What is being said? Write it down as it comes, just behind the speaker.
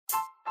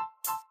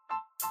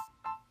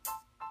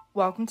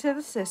Welcome to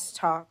the Sis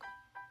Talk.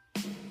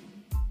 Hey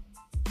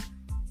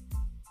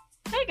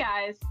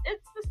guys,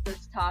 it's the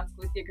Sis Talk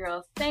with your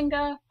girls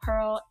Senga,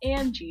 Pearl,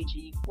 and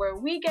Gigi, where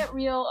we get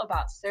real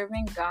about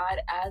serving God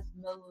as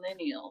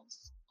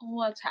millennials.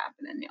 What's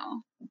happening,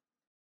 y'all?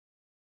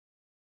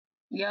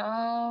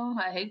 Y'all,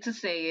 I hate to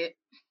say it.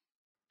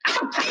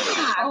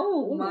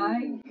 Oh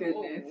my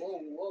goodness.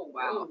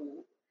 Wow.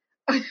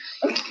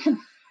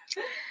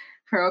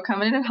 Pearl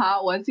coming in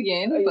hot once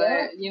again,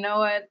 but you know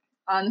what?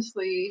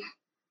 Honestly,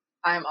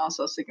 I'm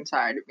also sick and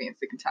tired of being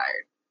sick and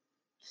tired.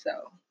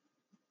 So,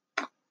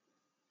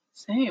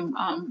 same.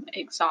 I'm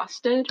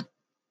exhausted.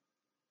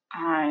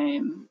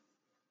 I'm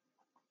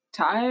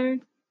tired.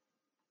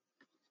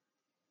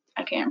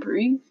 I can't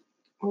breathe.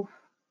 Oof.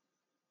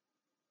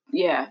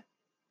 Yeah.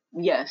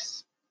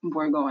 Yes,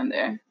 we're going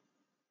there.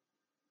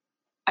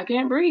 I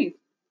can't breathe.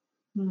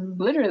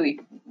 Literally.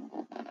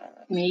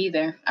 Me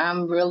either.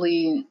 I'm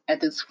really, at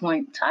this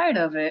point, tired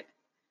of it.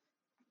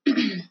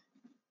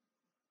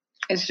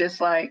 It's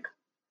just like,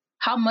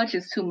 how much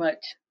is too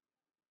much?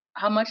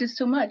 How much is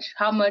too much?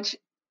 How much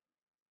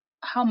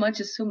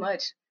is too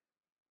much?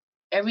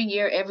 Every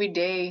year, every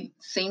day,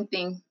 same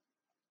thing.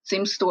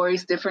 Same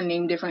stories, different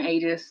name, different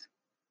ages.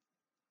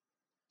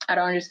 I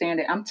don't understand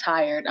it. I'm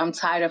tired. I'm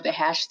tired of the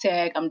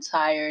hashtag. I'm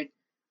tired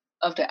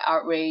of the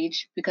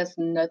outrage because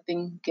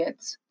nothing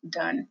gets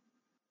done.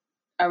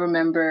 I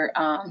remember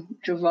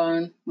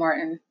Javon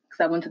Martin,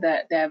 because I went to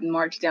that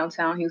march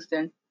downtown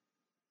Houston.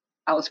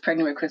 I was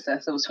pregnant with Krista,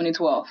 so it was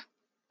 2012.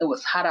 It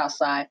was hot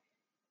outside.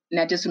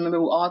 And I just remember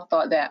we all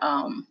thought that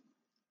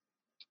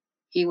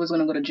he was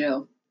going to go to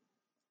jail.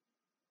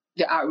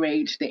 The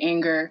outrage, the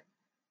anger,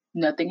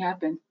 nothing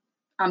happened.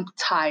 I'm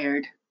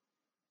tired.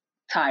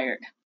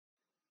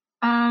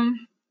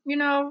 You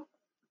know,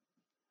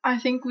 I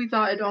think we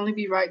thought it'd only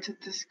be right to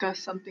discuss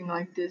something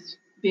like this,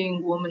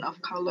 being women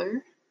of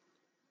color,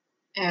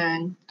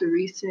 and the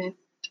recent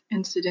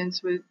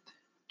incidents with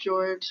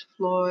George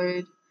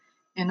Floyd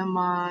and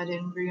Ahmaud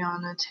and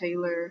Breonna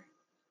Taylor.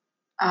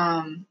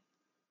 I'm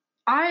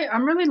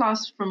really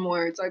lost from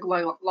words, like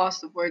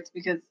lost of words,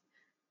 because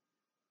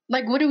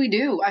like, what do we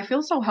do? I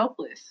feel so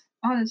helpless.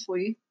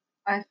 Honestly,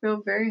 I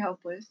feel very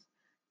helpless.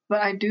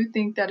 But I do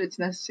think that it's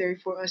necessary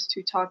for us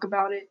to talk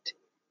about it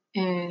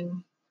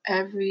in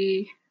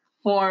every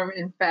form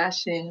and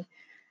fashion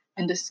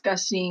and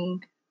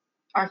discussing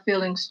our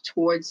feelings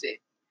towards it.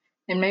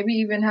 And maybe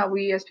even how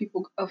we as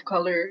people of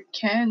color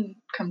can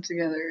come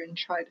together and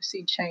try to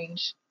see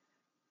change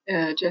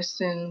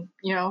just in,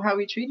 how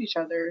we treat each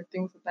other,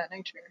 things of that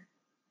nature.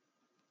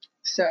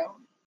 So.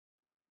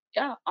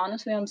 Yeah,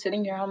 honestly, I'm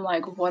sitting here, I'm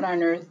like, what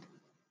on earth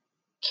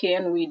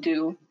can we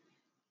do?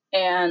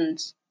 And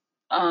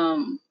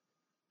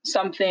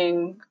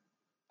something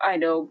I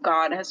know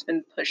God has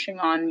been pushing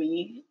on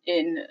me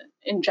in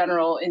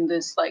general in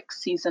this like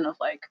season of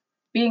like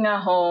being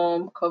at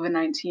home,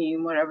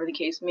 COVID-19, whatever the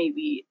case may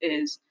be,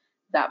 is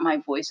that my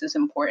voice is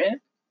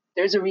important.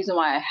 There's a reason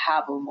why I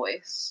have a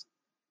voice,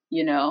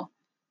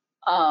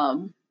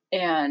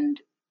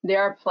 and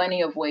there are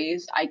plenty of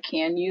ways I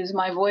can use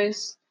my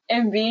voice.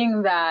 And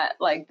being that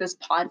like this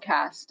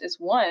podcast is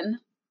one,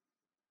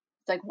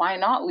 it's like, why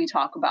not we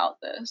talk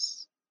about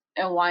this?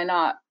 And why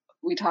not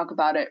we talk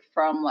about it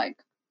from like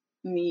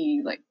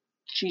me, like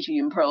Gigi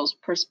and Pearl's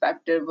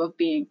perspective of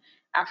being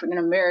African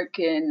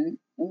American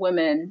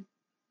women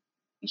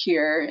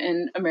here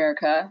in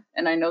America.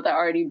 And I know that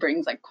already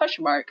brings like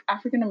question mark,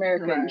 African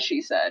American, right.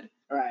 She said.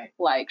 Right.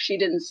 Like she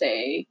didn't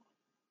say,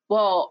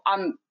 well,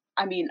 I'm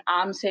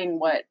saying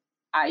what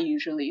I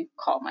usually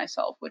call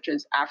myself, which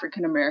is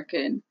African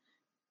American.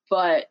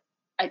 But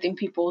I think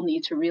people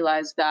need to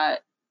realize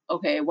that,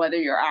 okay, whether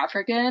you're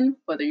African,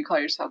 whether you call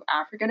yourself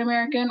African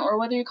American, or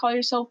whether you call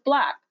yourself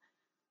Black,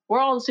 we're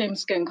all the same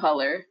skin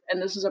color.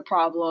 And this is a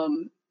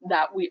problem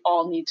that we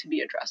all need to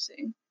be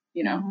addressing,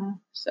 Mm-hmm.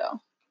 So.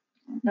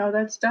 No,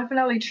 that's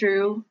definitely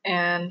true.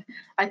 And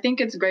I think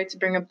it's great to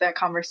bring up that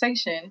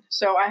conversation.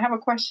 So I have a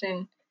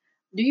question.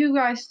 Do you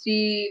guys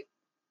see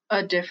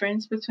a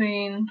difference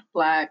between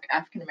Black,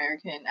 African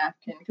American,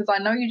 African? Because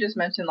I know you just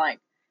mentioned, like,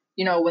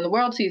 when the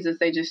world sees us,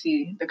 they just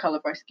see the color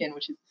of our skin,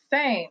 which is the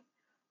same.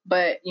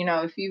 But,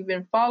 if you've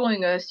been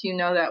following us, you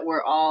know that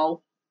we're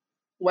all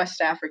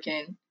West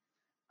African,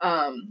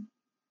 kind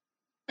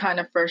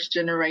of first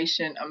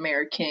generation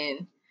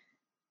American.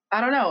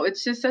 I don't know.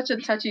 It's just such a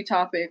touchy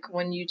topic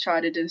when you try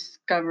to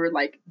discover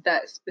like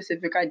that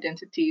specific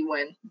identity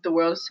when the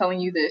world is telling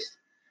you this,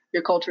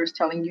 your culture is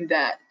telling you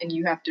that, and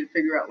you have to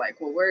figure out like,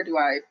 well, where do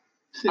I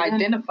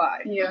identify?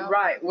 Yeah.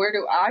 Right. Where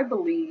do I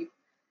believe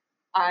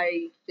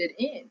I fit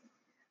in?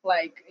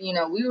 Like,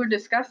 we were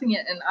discussing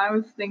it and I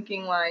was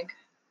thinking like,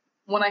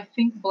 when I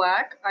think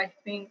Black, I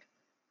think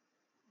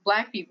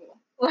Black people.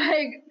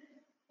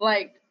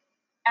 Like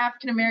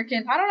African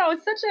American. I don't know.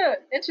 It's such a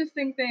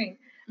interesting thing.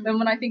 Then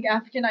when I think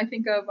African, I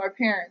think of our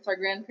parents, our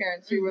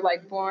grandparents who were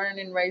like born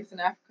and raised in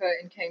Africa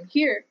and came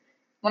here.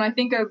 When I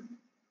think of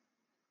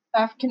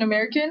African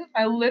American,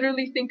 I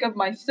literally think of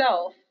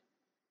myself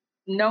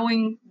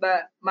knowing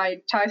that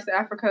my ties to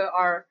Africa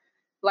are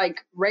like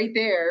right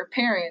there,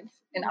 parents,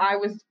 and I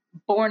was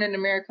born in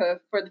America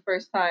for the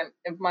first time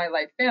in my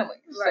like family.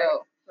 Right.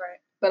 So, Right.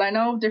 but I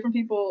know different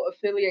people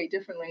affiliate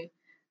differently,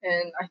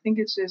 and I think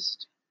it's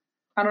just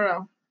I don't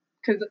know,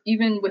 because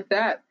even with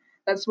that,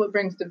 that's what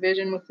brings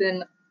division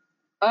within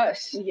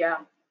us Yeah.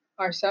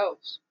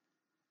 ourselves.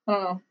 I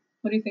don't know.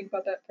 What do you think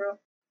about that, Pearl?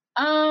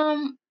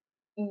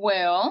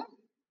 Well,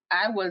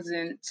 I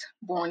wasn't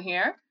born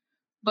here,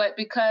 but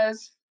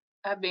because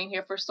I've been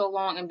here for so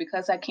long and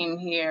because I came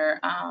here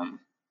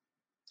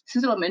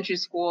since elementary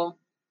school,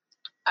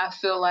 I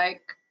feel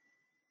like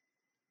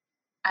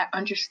I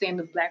understand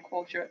the Black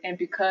culture. And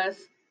because,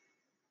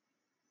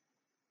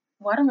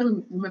 well, I don't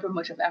really remember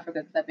much of Africa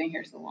because I've been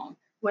here so long.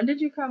 When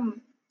did you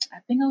come? I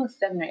think I was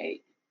 7 or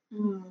 8.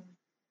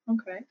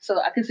 Okay. So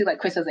I could see like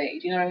Chris's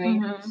age, you know what I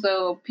mean? Mhm.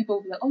 So people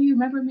will be like, oh, you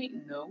remember me?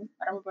 No,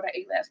 I don't remember what I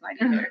ate last night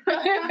either.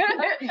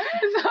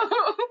 So,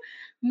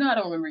 no, I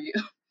don't remember you.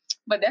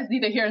 But that's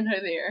neither here nor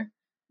there.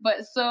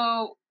 But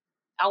so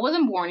I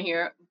wasn't born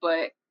here,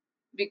 but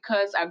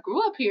because I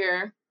grew up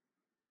here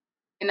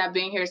and I've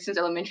been here since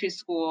elementary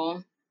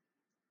school,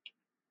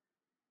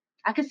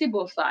 I can see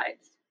both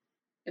sides,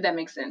 if that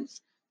makes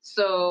sense.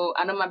 So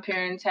I know my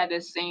parents had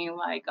this saying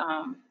like,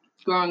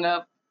 growing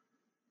up,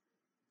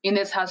 in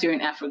this house, you're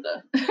in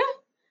Africa.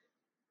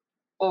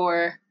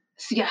 Or,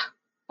 yeah,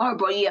 or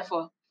boy, yeah,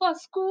 for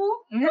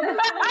school.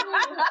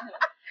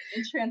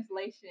 In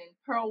translation,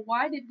 Pearl,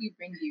 why did we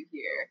bring you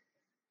here?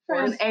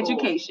 For an school.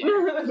 education.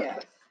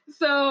 Yes.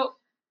 So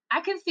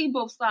I can see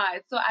both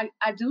sides. So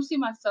I do see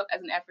myself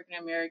as an African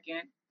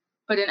American,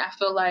 but then I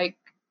feel like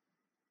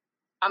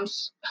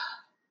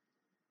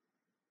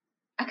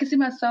I can see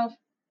myself.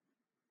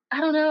 I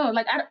don't know.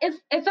 Like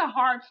it's a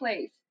hard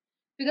place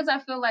because I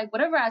feel like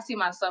whatever I see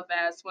myself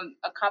as when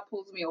a cop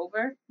pulls me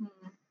over,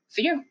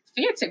 fear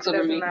takes over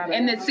Doesn't me, matter.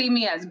 and they see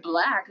me as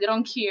Black. They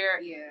don't care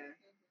Yeah.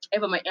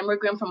 if I'm an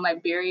immigrant from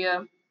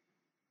Liberia,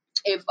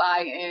 if I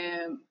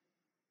am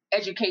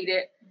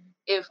educated,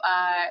 if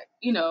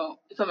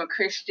if I'm a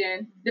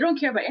Christian. They don't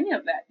care about any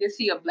of that. They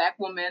see a Black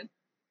woman,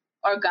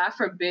 or God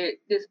forbid,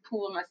 this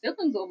pulling my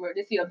siblings over.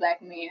 They see a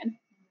Black man,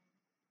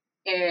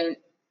 and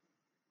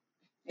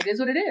it is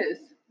what it is.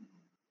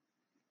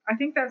 I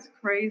think that's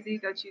crazy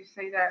that you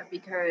say that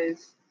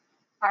because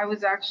I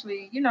was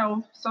actually,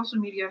 social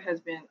media has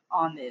been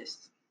on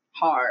this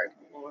hard.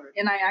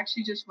 And I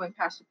actually just went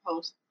past a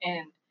post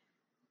and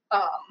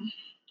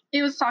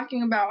it was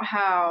talking about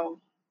how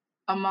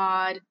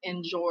Ahmaud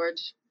and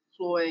George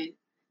Floyd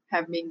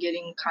have been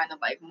getting kind of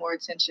like more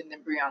attention than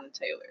Breonna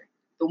Taylor,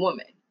 the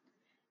woman.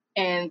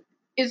 And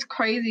it's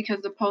crazy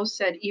because the post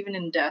said even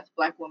in death,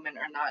 Black women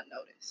are not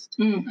noticed.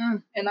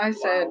 And I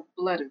said,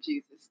 blood of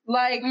Jesus.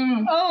 Like,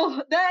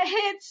 oh, that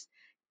hits.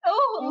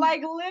 Oh,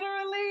 like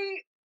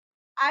literally,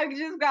 I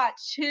just got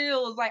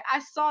chills. Like I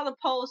saw the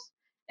post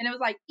and it was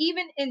like,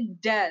 even in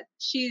death,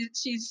 she's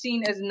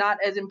seen as not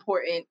as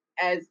important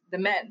as the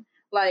men.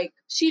 Like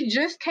she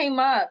just came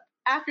up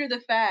after the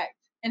fact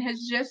and has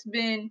just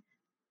been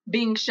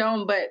being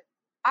shown, but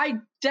I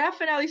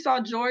definitely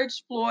saw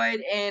George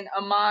Floyd and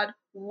Ahmaud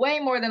way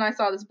more than I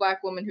saw this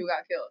Black woman who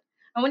got killed.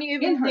 And when you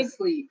even In her think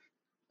sleep.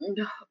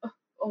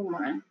 Oh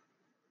my.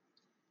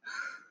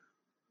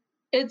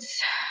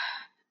 it's,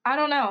 I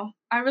don't know.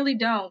 I really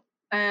don't.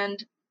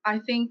 And I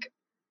think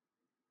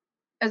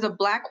as a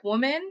Black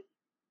woman,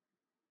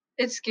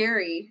 it's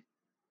scary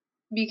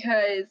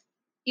because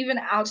even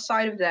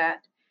outside of that,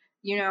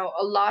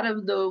 a lot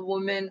of the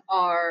women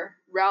are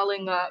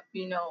rallying up,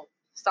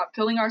 stop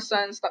killing our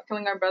sons, stop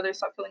killing our brothers,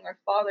 stop killing our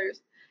fathers.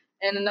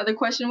 And another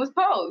question was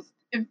posed.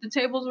 If the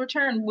tables were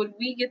turned, would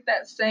we get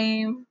that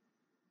same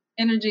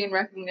energy and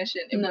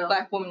recognition if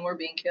Black women were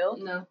being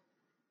killed? No.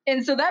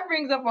 And so that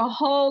brings up a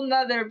whole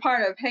nother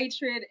part of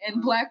hatred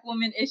and Black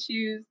women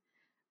issues.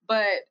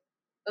 But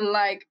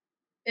like,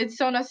 it's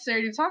so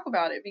necessary to talk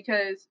about it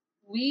because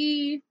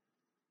we,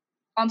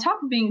 on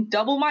top of being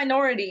double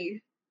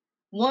minority,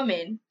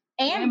 woman,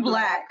 and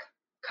Black,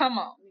 come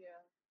on. Yeah.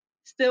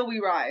 Still we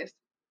rise.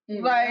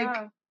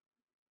 Yeah.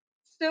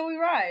 Still we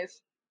rise.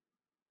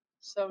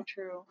 So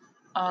true.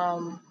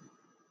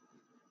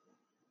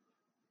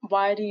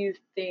 Why do you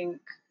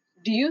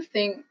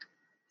think,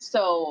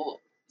 so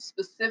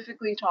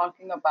specifically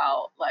talking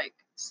about like,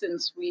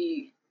 since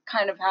we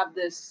kind of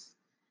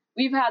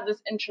we've had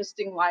this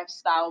interesting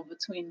lifestyle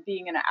between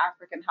being in an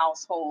African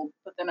household,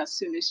 but then as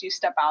soon as you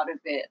step out of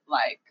it,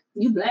 like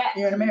You Black.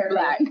 You're in America.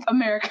 Black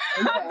America.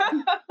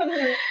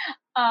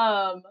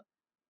 Yeah.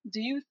 Do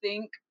you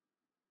think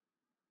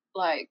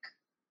like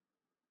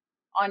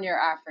on your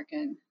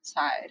African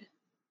side,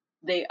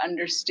 they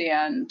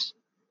understand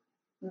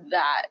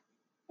that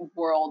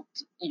world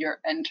you're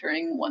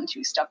entering once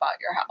you step out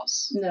your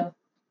house? No.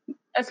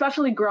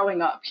 Especially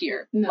growing up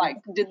here. No. Like,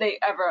 did they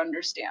ever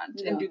understand?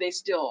 No. And do they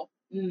still?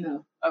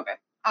 No. Okay.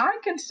 I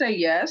can say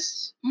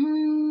yes.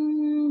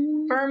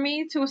 For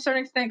me, to a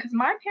certain extent, because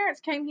my parents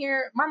came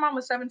here. My mom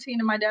was 17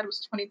 and my dad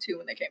was 22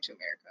 when they came to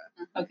America.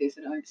 Okay,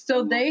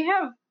 So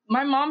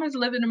my mom has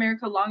lived in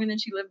America longer than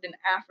she lived in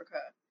Africa.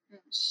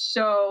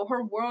 So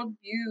her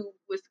worldview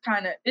was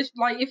kind of, it's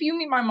like, if you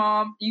meet my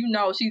mom, you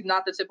know she's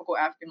not the typical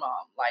African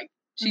mom. Like,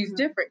 she's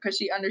different because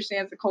she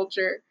understands the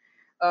culture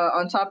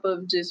on top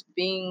of just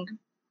being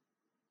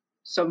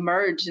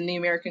submerged in the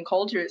American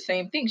culture.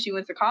 Same thing. She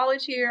went to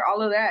college here,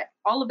 all of that.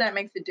 All of that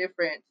makes a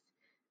difference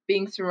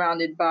being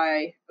surrounded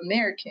by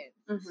Americans.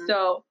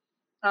 So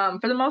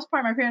for the most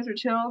part, my parents were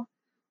chill.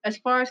 As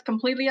far as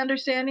completely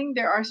understanding,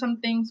 there are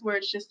some things where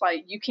it's just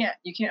like, you can't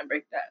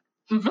break that.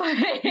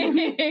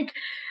 Like,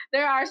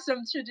 there are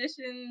some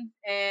traditions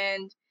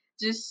and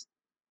just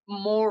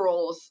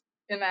morals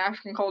in the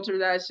African culture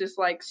that's just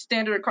like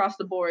standard across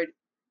the board.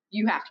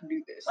 You have to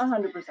do this.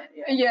 100%.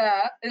 Yeah.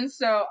 Yeah. And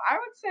so I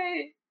would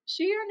say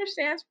she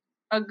understands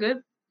a good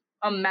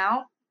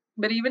amount,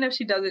 but even if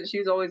she doesn't,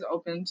 she's always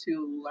open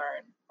to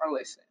learn or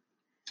listen.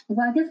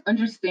 Well, I guess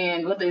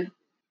understand. What do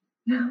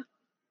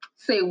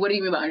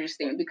you mean by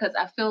understand? Because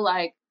I feel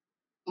like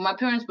my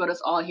parents brought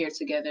us all here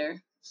together.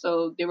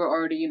 So they were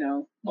already,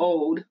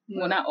 old.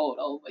 Well, not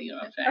old, but you know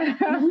what I'm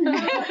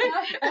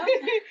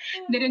saying.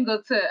 They didn't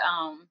go to,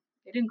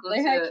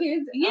 They had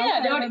kids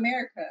outside of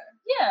America.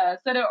 Yeah,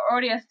 so they're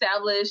already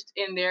established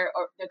in their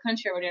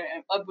country or they're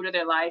uprooted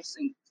their lives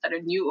and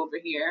started new over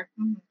here.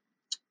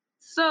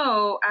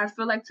 So I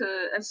feel like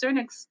to a certain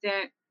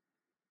extent,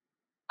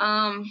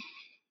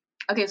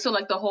 okay, so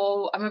like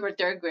I remember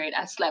 3rd grade,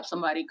 I slapped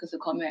somebody because they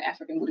called me an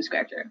African booty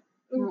scratcher.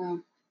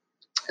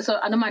 So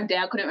I know my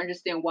dad couldn't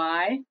understand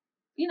why.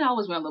 I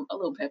was wearing a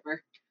little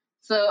pepper.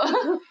 So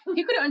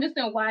he couldn't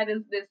understand why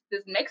this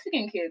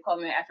Mexican kid called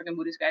me an African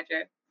booty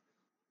scratcher.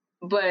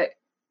 But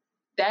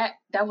that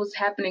was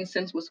happening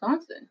since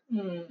Wisconsin.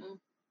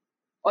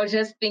 Or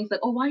just things like,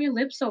 oh, why are your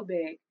lips so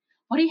big?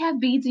 Why do you have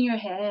beads in your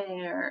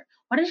hair?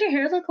 Why does your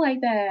hair look like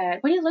that?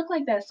 Why do you look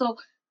like that? So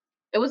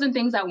it wasn't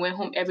things I went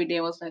home every day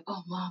and was like,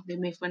 oh, mom, they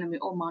made fun of me.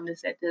 Oh, mom, they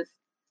said this.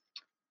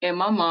 And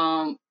my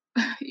mom,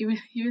 even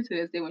to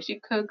this day, when she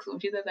cooks, when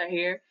she does her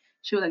hair,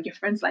 she was like, your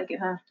friends like it,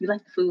 huh? You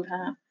like the food,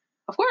 huh?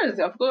 Of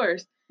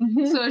course.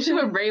 So she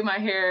would braid my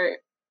hair.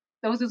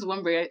 There was this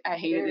one braid I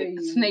hated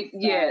it. Snake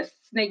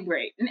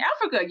braid. In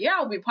Africa,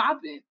 I'll be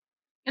popping.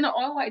 In an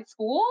all-white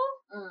school?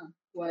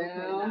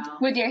 Well,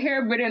 with your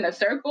hair braided in a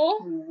circle?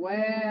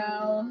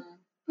 Well.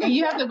 And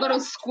you have to go to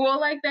school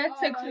like that,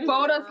 take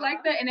photos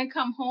like that, and then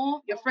come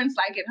home. Your friends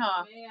like it,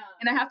 huh?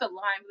 And I have to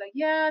lie and be like,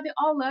 yeah, they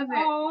all love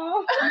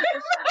it.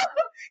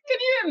 Can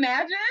you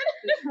imagine?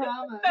 The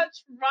trauma. The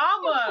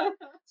trauma.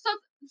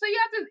 So you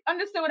have to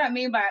understand what I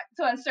mean by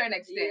to a certain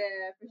extent.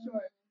 Yeah, for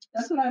sure.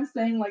 That's what I'm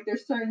saying. Like,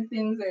 there's certain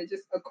things that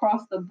just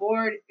across the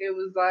board, it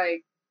was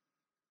like,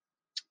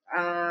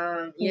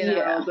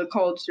 the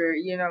culture,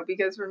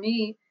 because for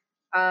me,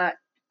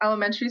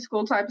 elementary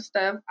school type of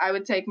stuff, I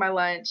would take my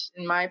lunch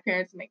and my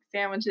parents make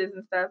sandwiches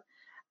and stuff.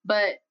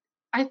 But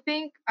I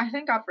thank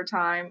God for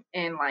time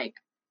and like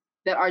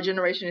that our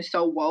generation is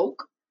so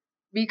woke,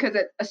 because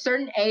at a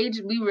certain age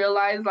we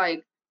realize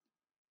like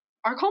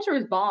our culture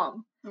is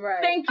bomb.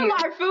 Right. Thank you.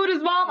 Our food is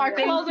bomb. Our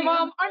clothes are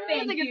bomb. Our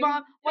Thank music is you.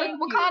 bomb.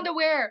 Wakanda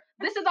wear.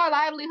 This is our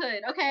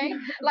livelihood. Okay.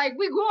 Like,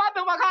 we grew up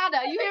in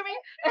Wakanda. You hear me?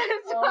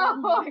 And so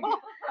I'm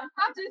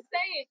just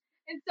saying.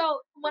 And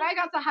so when I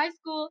got to high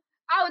school,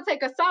 I would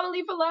take a salad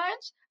leaf for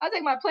lunch. I'd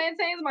take my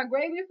plantains, my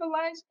gravy for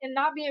lunch, and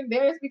not be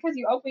embarrassed because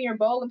you open your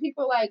bowl and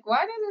people are like,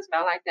 why does it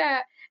smell like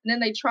that? And then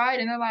they try it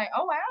and they're like,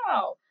 oh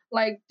wow.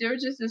 Like,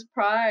 there's just this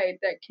pride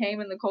that came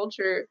in the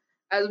culture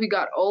as we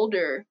got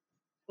older,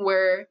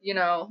 where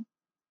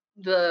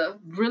the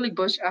really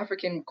bush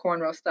African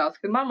cornrow styles.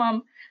 Because my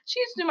mom, she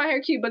used to do my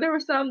hair cute, but there were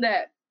some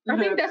that I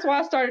think that's why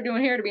I started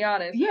doing hair, to be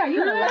honest. Yeah,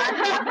 you gotta laugh.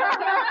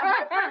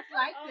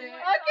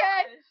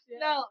 Okay.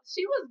 No,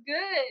 she was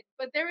good,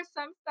 but there were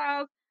some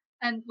styles,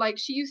 and like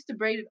she used to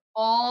braid it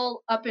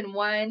all up in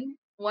one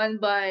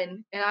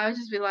bun, and I would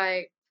just be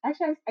like,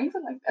 actually, I used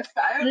to like that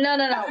style. No.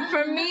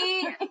 For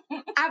me,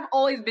 I've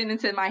always been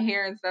into my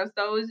hair and stuff,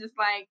 so it was just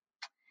like,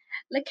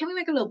 can we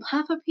make a little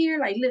puff up here?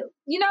 Like, little,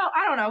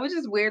 I don't know. It was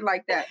just weird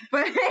like that.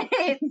 But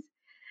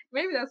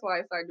maybe that's why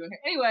I started doing hair.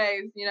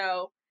 Anyways,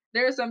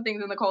 there are some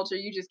things in the culture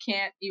you just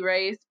can't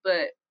erase.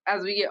 But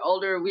as we get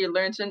older, we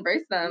learn to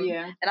embrace them.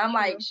 Yeah. And I'm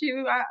like,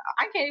 shoot,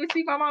 I can't even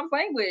speak my mom's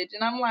language.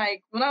 And I'm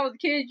like, when I was a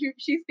kid,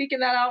 she's speaking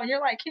that out. And you're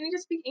like, can you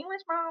just speak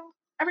English, Mom?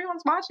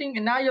 Everyone's watching.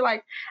 And now you're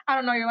like, I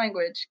don't know your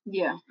language.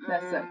 Yeah,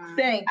 that sucks.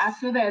 Thanks. I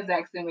feel that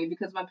exact same way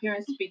because my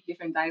parents speak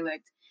different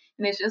dialects.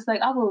 And it's just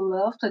like, I would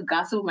love to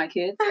gossip with my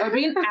kids. Or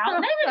being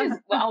out.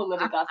 I would love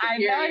to gossip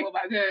here with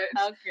my kids.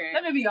 Okay.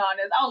 Let me be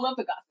honest. I would love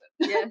to gossip.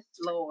 Yes,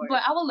 Lord.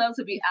 But I would love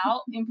to be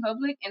out in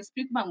public and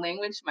speak my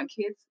language to my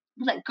kids.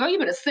 Be like, girl, you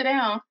better sit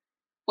down.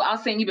 Well, I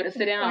was saying you better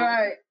sit down.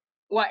 Right.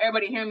 While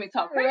everybody hearing me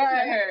talk crazy to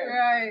her.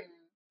 Right.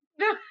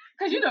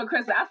 Because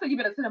Chris, I said you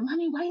better sit down.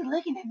 Mommy, why are you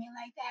looking at me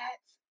like that?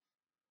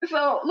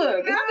 So,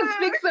 look, if I can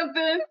speak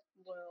something.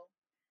 Well,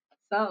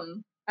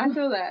 something. I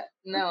feel that.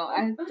 No,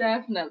 I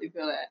definitely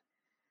feel that.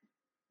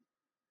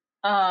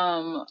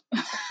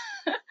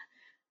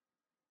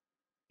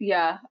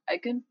 Yeah,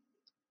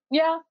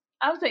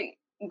 I would say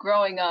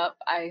growing up,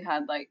 I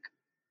had like,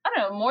 I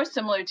don't know, more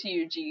similar to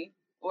you, G.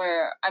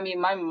 where, I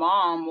mean, my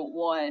mom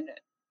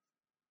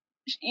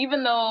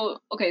even though,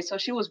 okay, so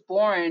she was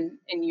born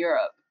in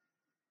Europe,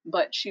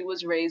 but she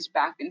was raised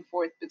back and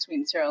forth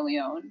between Sierra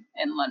Leone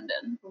and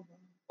London.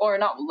 Or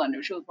not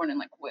London, she was born in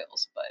like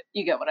Wales, but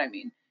you get what I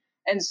mean.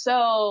 And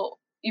so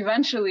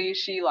eventually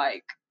she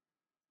like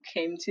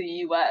came to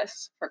the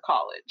US for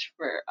college,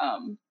 for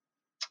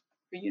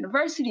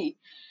university.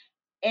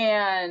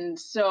 And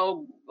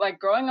so like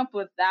growing up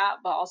with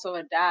that, but also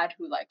a dad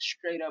who like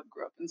straight up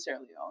grew up in Sierra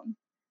Leone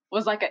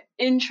was like an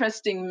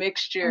interesting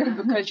mixture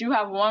because you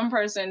have one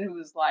person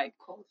who's like,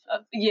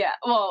 a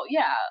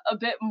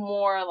bit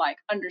more like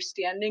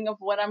understanding of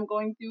what I'm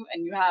going through,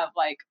 and you have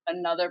like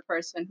another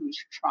person who's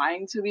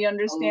trying to be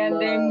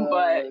understanding,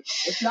 but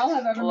if y'all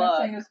have ever met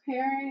Sanga's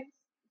parents,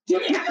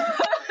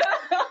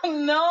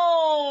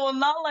 no,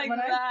 not like when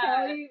that.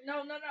 I tell you,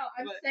 no,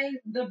 I'm saying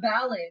the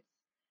balance.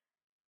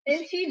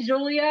 Auntie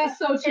Julia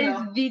so is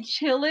the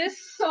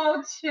chillest.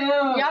 So chill.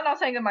 Y'all not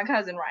saying my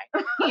cousin, right?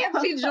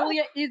 Auntie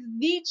Julia is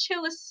the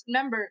chillest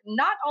member,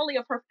 not only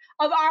of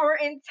our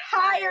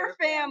entire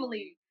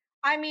family.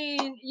 I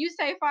mean, you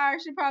say fire,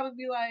 she'd probably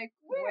be like,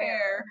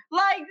 where?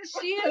 Like,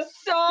 she is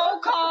so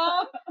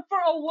calm. For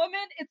a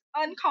woman, it's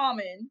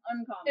uncommon.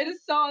 It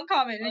is so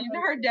uncommon. And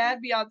her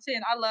dad be on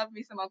 10. I love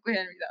me some Uncle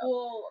Henry, though.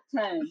 Well,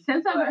 10.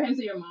 Since I heard him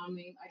say your mom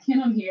name, I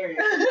cannot hear it.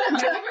 I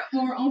remember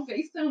when we're on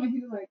FaceTime and he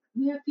was like,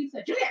 we have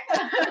pizza. Julia!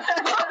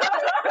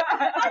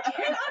 I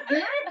cannot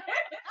hear it.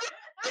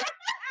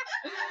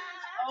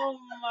 Oh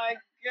my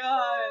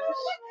gosh.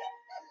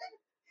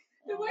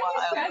 The way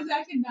he says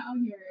I can now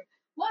hear it.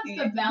 What's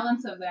the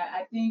balance of that?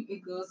 I think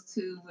it goes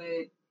to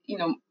with, you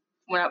know,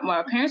 when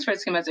our parents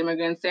first came as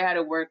immigrants, they had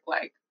to work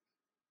like,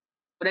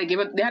 but they gave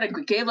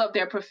up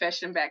their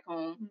profession back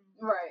home,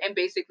 right, and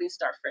basically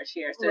start fresh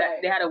here. So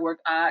they had to work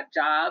odd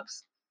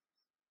jobs.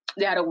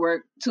 They had to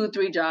work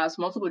 2-3 jobs,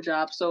 multiple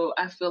jobs. So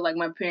I feel like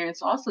my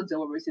parents also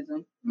dealt with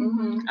racism.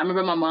 I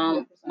remember my mom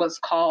 100%. Was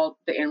called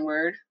the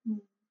N-word.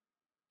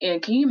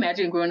 And can you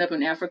imagine growing up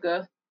in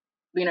Africa,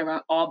 being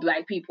around all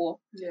Black people,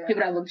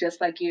 people that look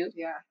just like you,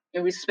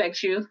 and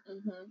respect you,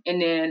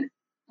 and then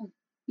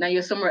now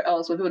you're somewhere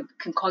else where people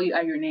can call you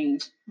out your name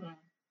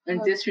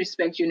and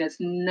disrespect you, and there's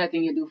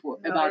nothing you do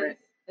about it.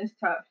 It's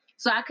tough.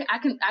 So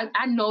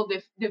I know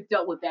they've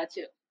dealt with that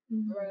too.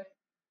 Right.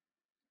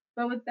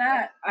 But with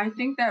that, I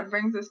think that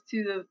brings us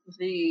to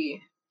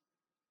the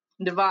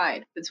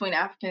divide between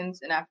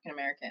Africans and African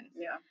Americans,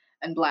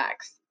 and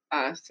Blacks,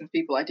 since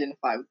people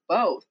identify with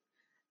both.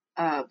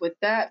 With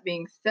that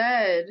being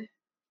said,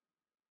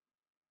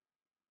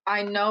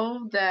 I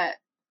know that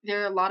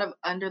there are a lot of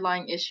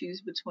underlying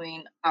issues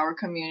between our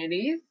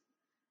communities.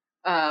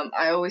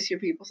 I always hear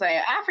people say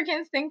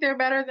Africans think they're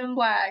better than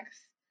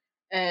Blacks,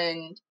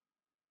 and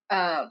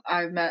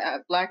I've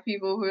met Black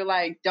people who are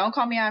like, "Don't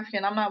call me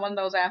African. I'm not one of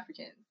those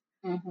Africans."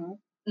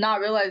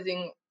 Not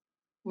realizing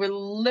we're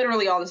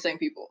literally all the same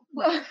people.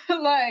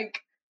 Like,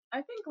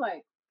 I think,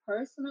 like,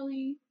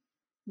 personally,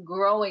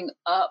 growing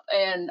up,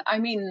 and I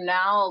mean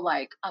now,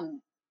 like,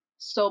 I'm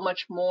so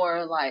much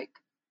more like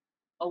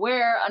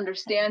aware,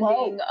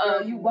 understanding.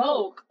 You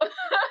woke.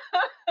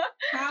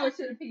 Power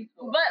to the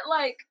people. But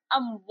like,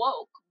 I'm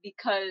woke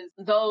because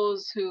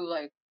those who,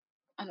 like,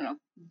 I don't know,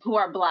 who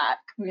are Black,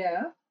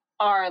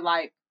 are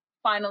like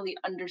finally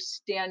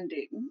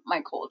understanding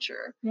my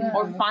culture,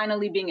 or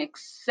finally being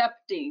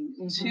accepting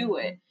to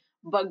it.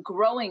 But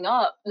growing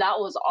up, that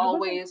was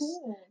always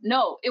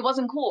no, it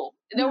wasn't cool.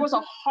 There was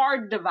a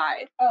hard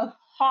divide,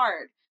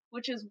 hard,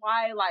 which is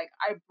why, like,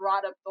 I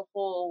brought up the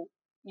whole,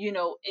 you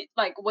know,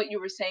 like what you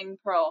were saying,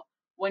 Pearl.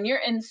 When you're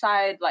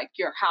inside like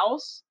your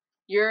house,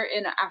 you're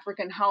in an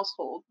African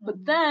household.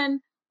 But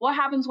then what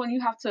happens when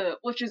you have to,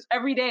 which is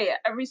every day,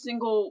 every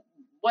single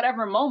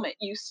whatever moment,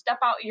 you step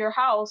out your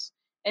house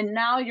and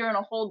now you're in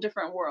a whole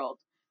different world.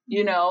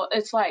 You know,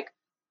 it's like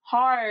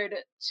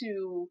hard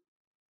to,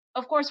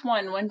 of course,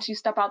 once you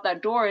step out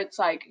that door, it's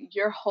like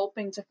you're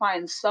hoping to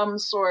find some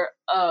sort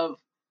of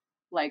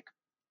like,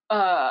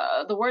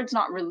 the word's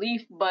not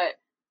relief, but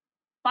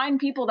find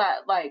people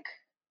that like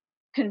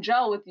can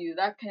gel with you,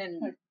 that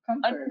can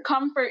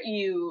comfort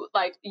you,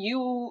 like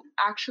you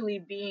actually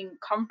being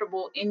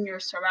comfortable in your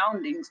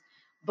surroundings.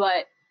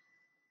 But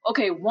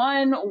okay,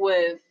 one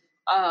with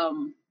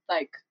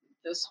like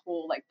this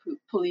whole like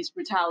police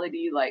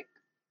brutality like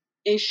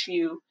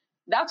issue,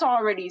 that's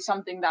already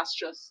something that's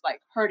just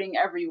like hurting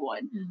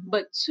everyone.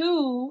 But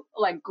two,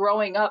 like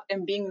growing up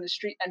and being in the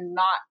street and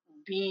not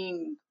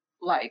being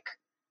like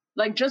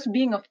just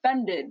being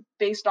offended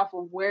based off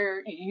of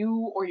where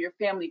you or your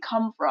family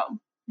come from.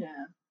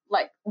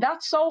 Like,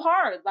 that's so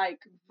hard. Like,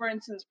 for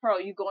instance, Pearl,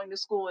 you going to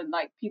school and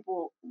like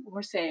people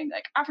were saying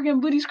like African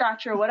booty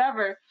scratcher or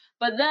whatever,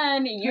 but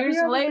then years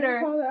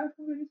later,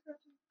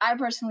 I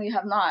personally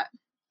have not.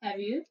 Have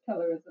you?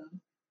 Colorism.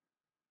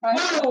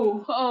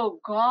 Oh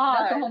God.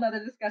 That's a whole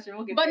other discussion.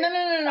 We'll get but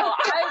there. No.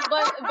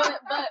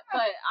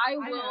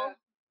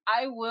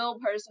 I will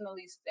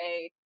personally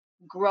say,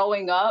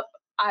 growing up,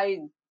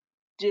 I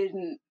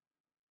didn't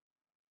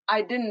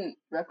rep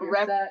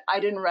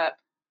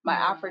my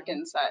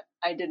African set.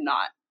 I did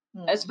not.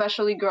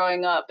 especially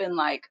growing up in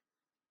like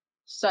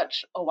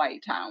such a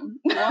white town.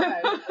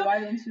 Why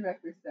didn't you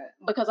represent?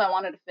 Because I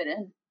wanted to fit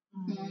in.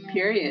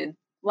 Period.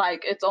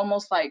 Like, it's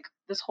almost like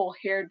this whole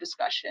hair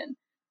discussion.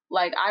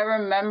 Like, I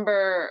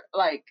remember,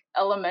 like,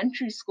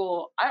 elementary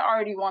school, I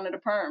already wanted a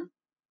perm.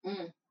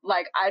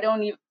 Like, I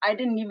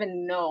didn't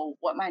even know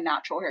what my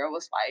natural hair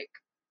was like.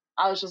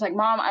 I was just like,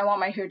 Mom, I want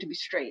my hair to be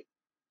straight,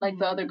 like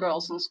the other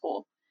girls in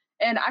school.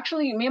 And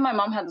actually, me and my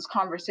mom had this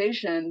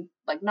conversation,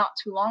 like, not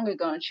too long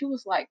ago, and she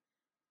was like,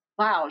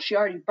 wow, she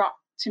already brought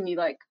to me,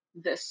 like,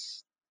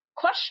 this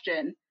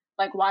question,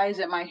 like, why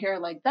isn't my hair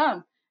like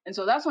them? And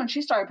so that's when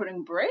she started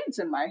putting braids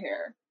in my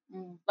hair,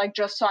 like,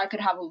 just so I could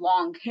have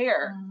long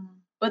hair.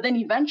 But then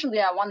eventually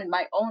I wanted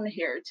my own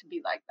hair to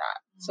be like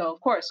that. So, of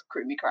course,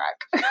 creamy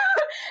crack.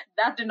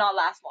 That did not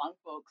last long,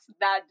 folks.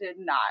 That did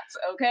not,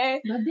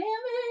 okay? The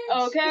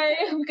damage. Okay?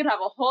 We could have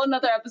a whole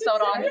nother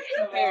episode on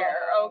hair,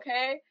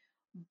 okay?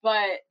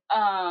 But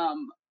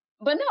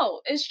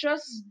no, it's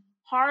just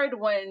hard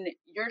when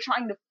you're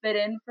trying to fit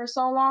in for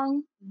so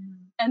long.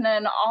 And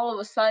then all of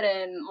a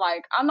sudden,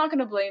 like, I'm not going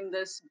to blame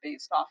this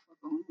based off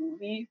of a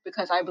movie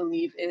because I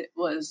believe it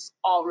was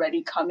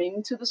already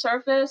coming to the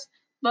surface.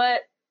 But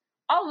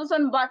all of a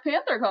sudden, Black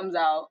Panther comes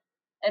out,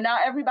 and now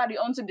everybody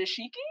owns a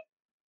dashiki?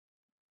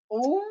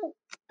 Oh,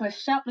 but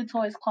Shapley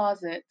Toys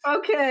Closet.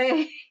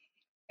 Okay.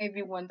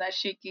 Everyone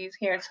dashikis,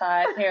 hair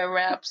ties, hair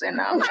wraps, and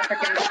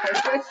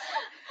African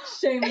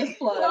Shameless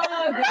plug.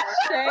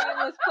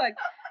 Shameless plug.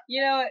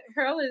 You know,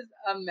 Hurl is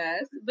a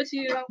mess, but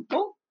you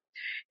know,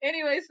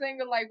 anyway,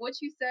 single, like, what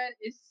you said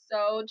is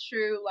so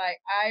true. Like,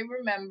 I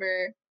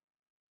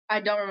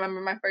don't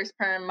remember my first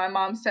perm. My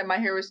mom said my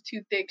hair was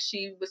too thick.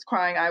 She was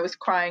crying. I was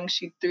crying.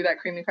 She threw that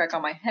creamy crack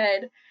on my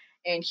head.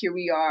 And here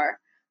we are.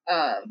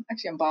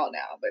 Actually, I'm bald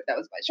now, but that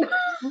was my choice.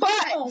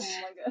 But, oh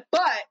my God.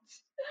 But,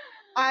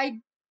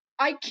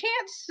 I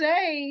can't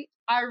say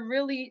I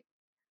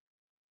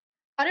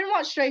didn't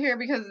want straight hair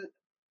because,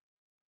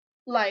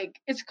 like,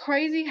 it's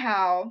crazy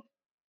how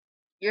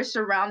your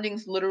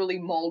surroundings literally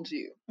mold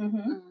you,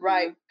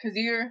 right? Because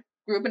you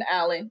grew up in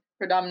Allen,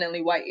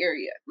 predominantly white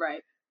area.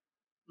 Right.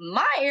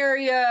 My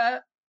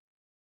area,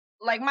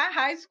 like, my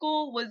high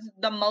school was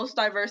the most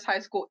diverse high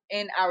school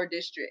in our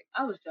district.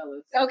 I was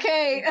jealous.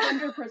 Okay.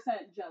 100%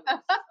 jealous.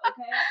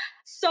 Okay.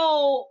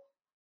 So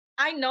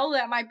I know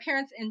that my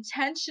parents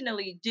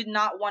intentionally did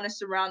not want to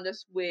surround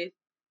us with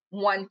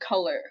one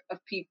color of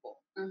people.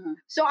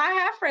 So I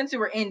have friends who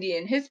were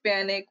Indian,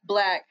 Hispanic,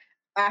 Black,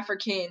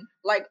 African,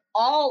 like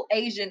all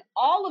Asian,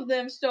 all of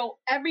them. So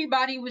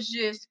everybody was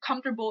just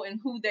comfortable in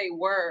who they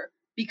were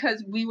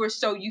because we were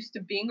so used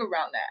to being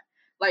around that.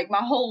 Like,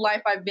 my whole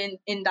life I've been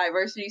in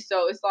diversity.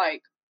 So it's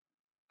like,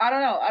 I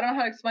don't know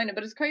how to explain it,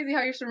 but it's crazy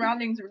how your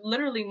surroundings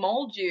literally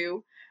mold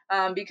you,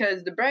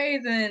 because the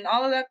braids and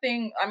all of that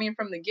thing, I mean,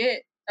 from the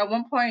get, at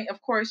one point,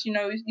 of course, you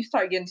know, you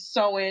start getting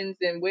sew-ins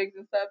and wigs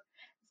and stuff.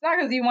 It's not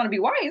because you want to be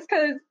white, it's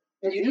because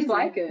you just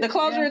like it. The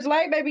closer it's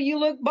light, baby, you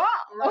look bomb.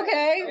 Right.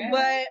 Okay? Right.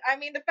 But, I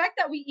mean, the fact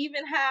that we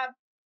even have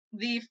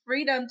the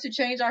freedom to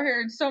change our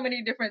hair in so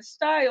many different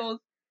styles,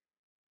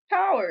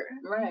 power.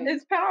 Right.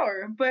 It's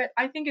power. But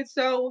I think it's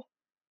so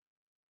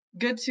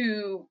good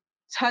to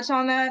touch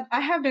on that. I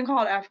have been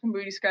called African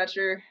booty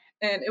scratcher,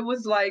 and it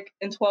was like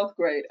in 12th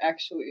grade,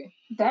 actually.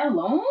 That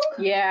long?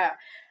 Yeah.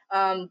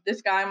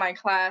 This guy in my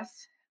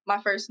class,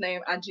 my first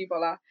name,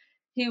 Ajibola,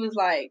 he was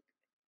like,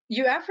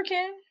 you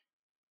African?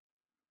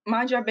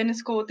 Mind you, I've been in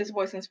school with this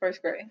boy since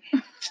first grade.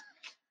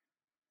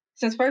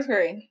 Since first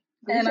grade.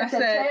 And I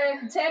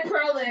said, Ted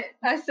Perlett.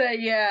 I said,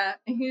 yeah.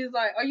 And he was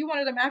like, are you one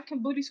of them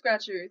African booty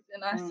scratchers?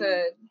 And I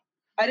said,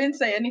 I didn't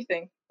say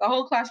anything. The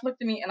whole class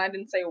looked at me and I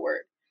didn't say a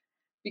word.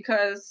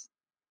 Because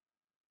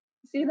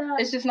see that?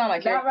 It's just not my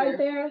character. That right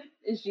there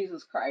is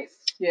Jesus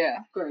Christ. Yeah.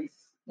 Grace.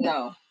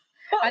 No.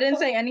 I didn't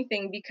say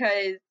anything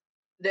because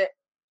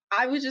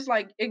I was just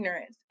like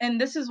ignorance. And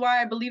this is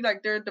why I believe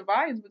like there are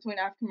divides between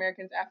African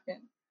Americans and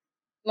Africans.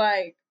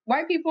 Like,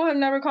 white people have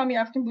never called me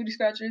African booty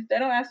scratchers. They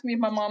don't ask me if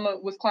my mama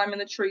was climbing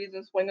the trees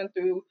and swinging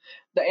through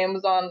the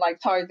Amazon like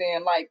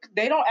Tarzan. Like,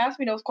 they don't ask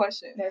me those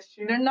questions. That's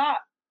true. They're not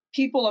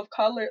people of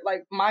color,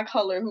 like my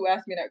color, who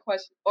ask me that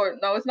question. Or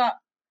no, it's not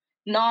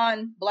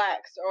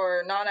non-blacks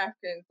or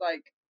non-Africans.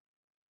 Like,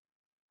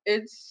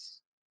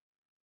 it's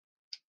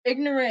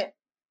ignorant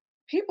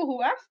people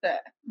who ask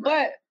that.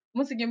 Right. But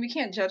once again, we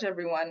can't judge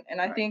everyone.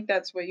 And I think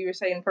that's what you were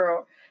saying,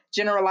 Pearl.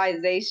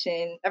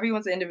 Generalization.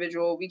 Everyone's an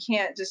individual. We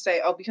can't just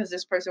say, oh, because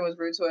this person was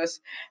rude to us,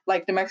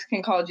 like the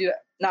Mexican called you,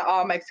 not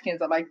all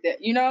Mexicans are like that.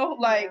 You know,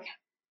 like,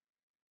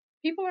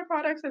 people are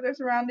products of their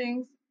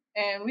surroundings,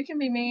 and we can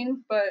be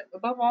mean, but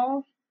above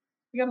all,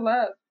 we gotta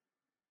love.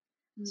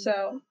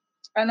 So,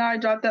 I know I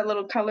dropped that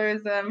little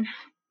colorism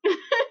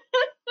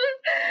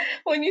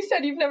when you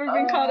said you've never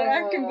been called an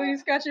African booty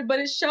scratcher, but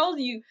it shows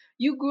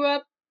you grew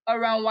up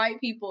around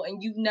white people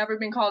and you've never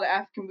been called an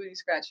African booty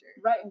scratcher.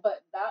 Right,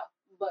 but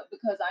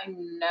because I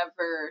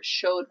never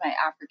showed my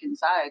African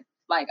side,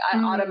 like I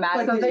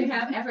automatically. So they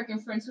have African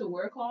friends who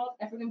were called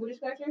African booty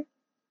scratcher.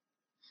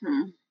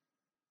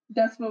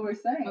 That's what we're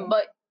saying.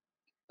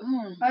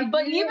 Like,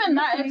 but even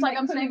that, it's like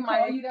I'm saying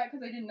call you that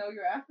because they didn't know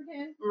you're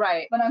African.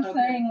 Right. But I'm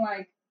saying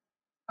like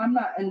I'm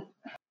not. And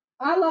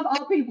I love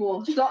all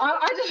people, so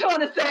I just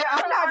want to say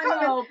I'm not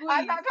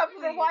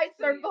coming for whites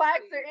or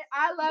blacks or.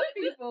 I love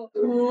people.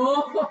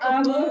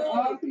 I love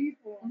all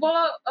people.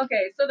 Well,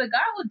 okay, so the guy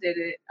who did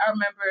it, I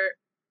remember.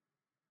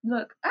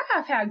 Look, I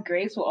have had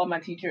grace with all my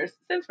teachers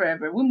since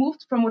forever. We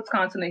moved from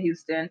Wisconsin to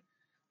Houston.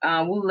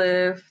 We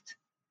lived,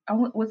 I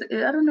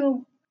don't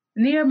know,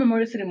 near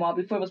Memorial City Mall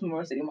before it was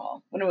Memorial City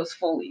Mall, when it was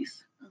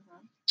Foley's.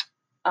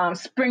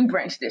 Spring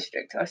Branch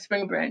district, or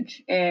Spring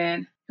Branch.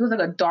 And he was like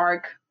a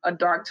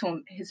dark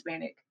tone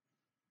Hispanic.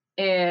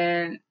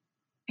 And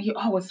he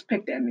always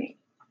picked at me.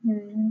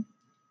 Mm-hmm.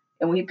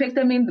 And when he picked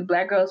at me, the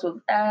black girls would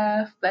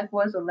laugh, black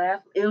boys would laugh.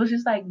 It was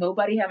just like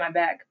nobody had my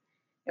back.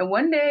 And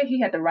one day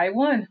he had the right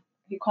one.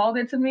 He called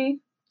it to me,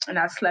 and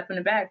I slapped in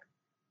the back.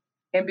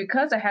 And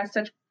because I had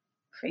such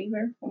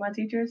favor with my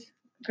teachers,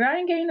 girl, I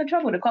didn't get into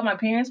trouble. They called my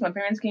parents. My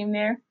parents came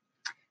there.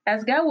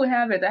 As God would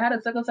have it, I had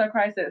a sickle cell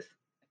crisis.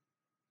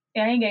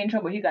 And I didn't get in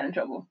trouble. He got in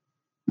trouble.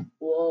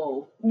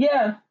 Whoa.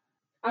 Yeah.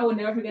 I will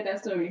never forget that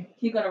story.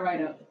 He got a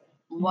write-up.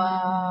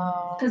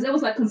 Wow. Because it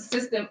was like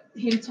consistent,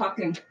 him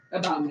talking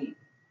about me.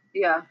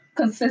 Yeah.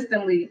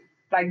 Consistently,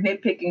 like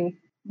nitpicking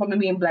about me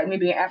being black, me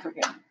being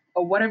African,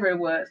 or whatever it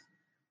was.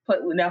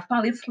 But when I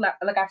finally I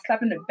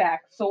slapped in the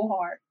back so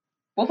hard.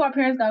 Both our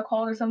parents got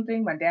called or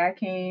something. My dad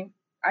came.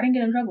 I didn't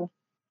get in trouble.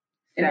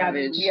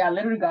 Savage. I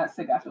literally got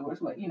sick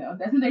afterwards. But,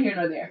 that's neither here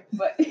nor there.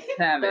 But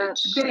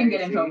savage. Didn't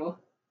get in trouble.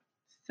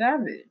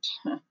 Savage.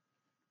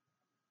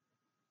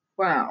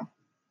 Wow.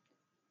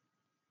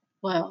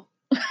 Well,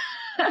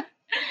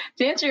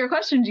 to answer your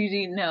question,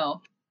 Gigi,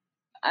 no.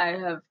 I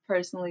have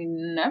personally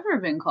never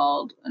been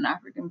called an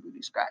African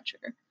booty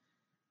scratcher.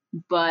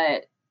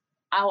 But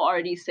I'll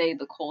already say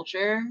the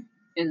culture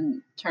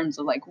in terms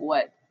of like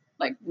what,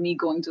 like me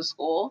going to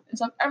school and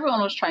stuff,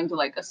 everyone was trying to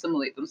like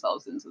assimilate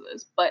themselves into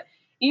this. But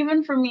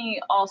even for me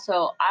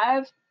also,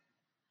 I've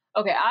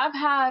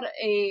had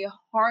a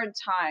hard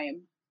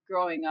time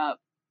growing up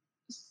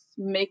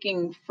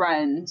making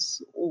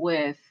friends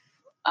with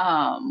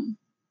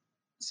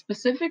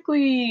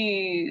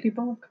specifically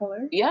People of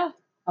color? Yeah.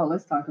 Oh,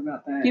 let's talk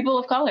about that. People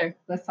of color.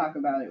 Let's talk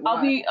about it. Why?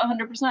 I'll be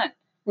 100%.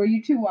 Were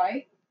you too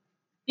white?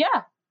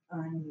 Yeah.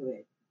 I knew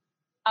it.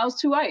 I was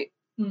too white.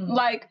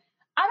 Like,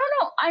 I don't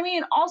know. I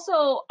mean,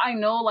 also, I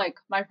know, like,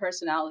 my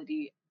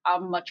personality.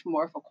 I'm much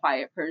more of a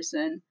quiet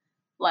person.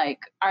 Like,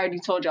 I already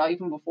told y'all,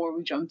 even before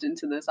we jumped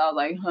into this, I was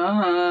like,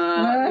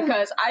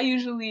 because I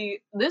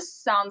usually, this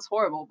sounds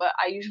horrible, but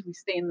I usually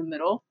stay in the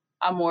middle.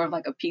 I'm more of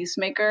like a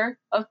peacemaker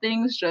of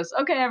things. Just,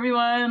 okay,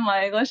 everyone,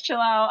 like, let's chill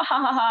out. Ha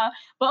ha ha.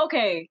 But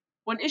okay,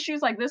 when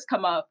issues like this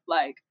come up,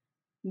 like,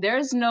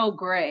 there's no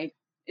gray.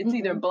 It's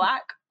either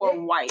black or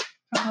white.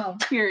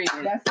 Period.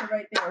 That's it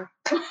right there.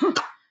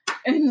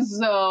 And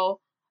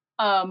so,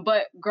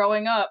 but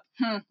growing up,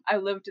 I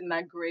lived in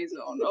that gray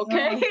zone,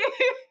 okay?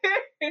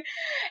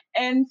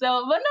 And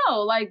so, but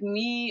no, like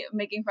me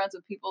making friends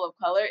with people of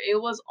color, it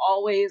was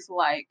always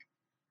like,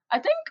 I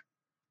think,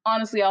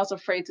 honestly, I was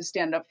afraid to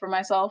stand up for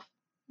myself.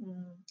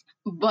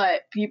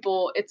 But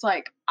people, it's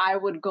like, I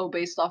would go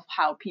based off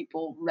how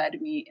people read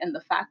me and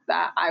the fact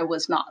that I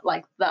was not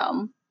like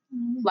them.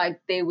 Like,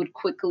 they would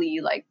quickly,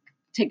 like,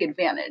 take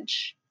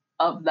advantage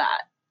of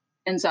that.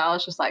 And so I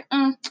was just like,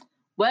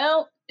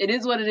 well, it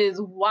is what it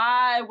is.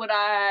 Why would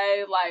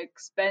I like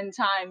spend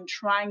time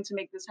trying to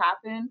make this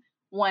happen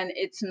when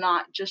it's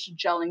not just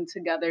gelling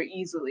together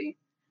easily?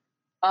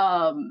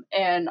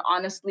 And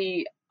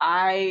honestly,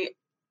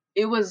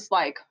 it was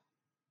like,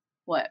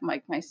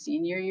 my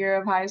senior year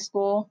of high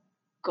school,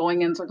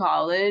 going into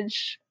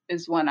college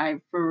is when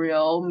I for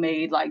real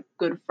made like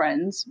good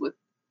friends with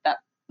that.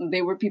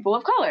 They were people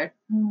of color,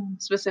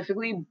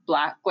 specifically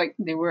black, like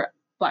they were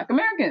Black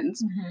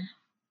Americans.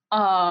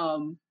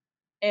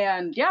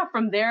 And yeah,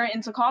 from there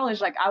into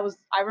college, like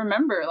I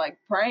remember like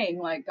praying,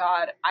 like,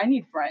 God, I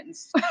need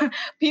friends,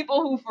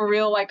 people who for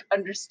real, like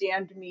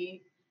understand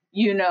me,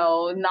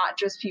 not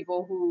just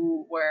people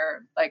who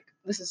were like,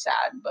 this is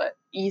sad, but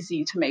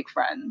easy to make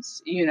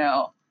friends,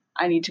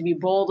 I need to be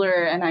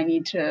bolder and I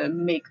need to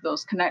make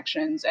those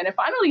connections. And it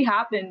finally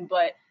happened,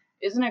 but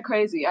isn't it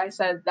crazy? I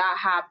said that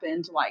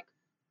happened like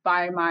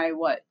by my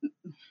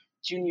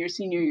senior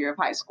year of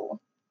high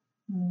school.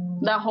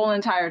 That whole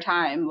entire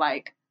time,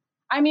 like,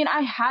 I mean, I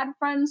had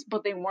friends,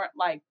 but we weren't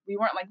like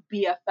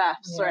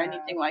BFFs or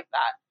anything like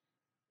that.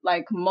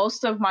 Like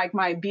most of my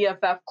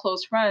BFF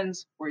close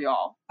friends were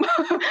y'all,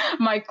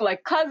 my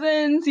like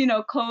cousins,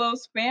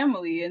 close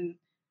family. And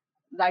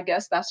I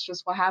guess that's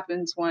just what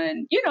happens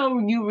when,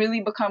 you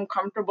really become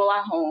comfortable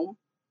at home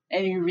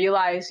and you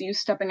realize you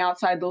stepping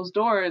outside those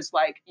doors,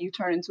 like you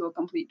turn into a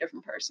complete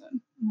different person.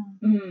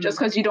 Just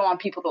because you don't want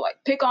people to like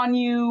pick on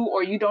you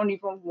or you don't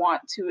even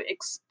want to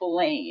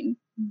explain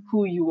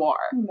who you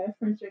are. That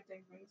friendship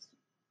thing brings.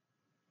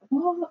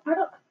 Well,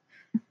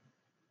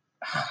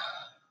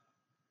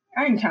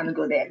 I ain't trying to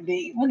go that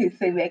deep. We can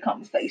save that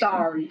conversation.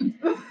 Sorry.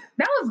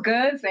 That was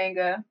good,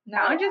 Senga. No,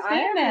 I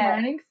understand that. I'm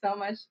learning so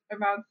much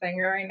about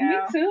Senga right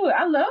now. Me too.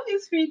 I love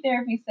these free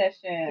therapy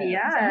sessions.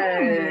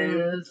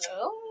 Yes.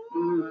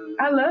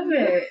 I love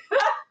it.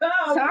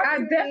 So I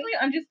definitely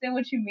understand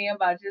what you mean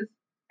about just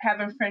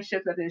having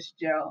friendships that is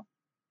gel.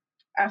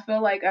 I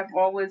feel like I've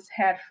always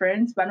had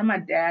friends, but I know my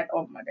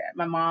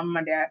mom,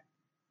 my dad.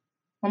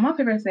 Well, my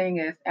favorite saying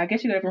is, I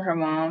guess you got it from her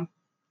mom,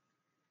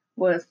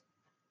 was,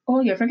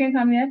 oh, your friend can't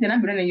come yet? Then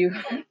I'm better than you.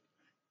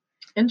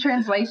 In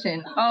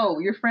translation, oh,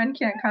 your friend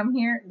can't come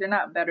here? They're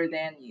not better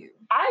than you.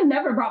 I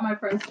never brought my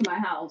friends to my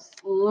house.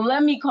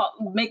 Let me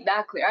make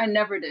that clear. I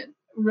never did.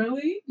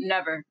 Really?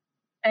 Never.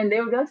 And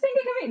they would be like,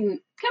 can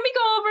we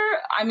go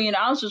over? I mean,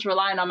 I was just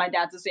relying on my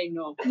dad to say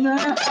no. So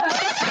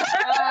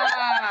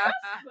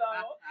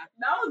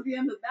that was the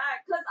end of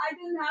that. Because I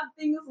didn't have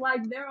things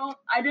like their own.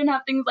 I didn't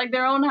have things like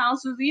their own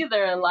houses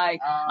either. Like,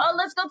 oh,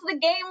 let's go to the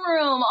game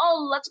room.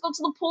 Oh, let's go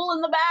to the pool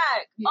in the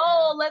back. Yeah.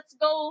 Oh, let's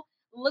go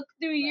look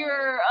through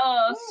your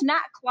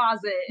snack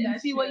closet and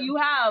see what you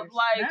have. Your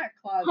like, snack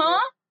closet. Huh?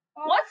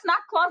 Oh. What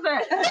snack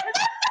closet?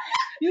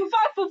 You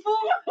fight for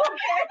food?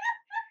 Okay.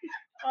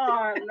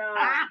 Oh no!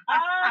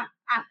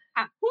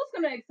 Who's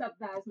gonna accept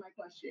that? Is my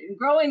question.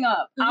 Growing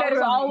up, I was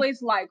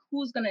always like,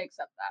 "Who's gonna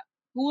accept that?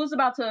 Who's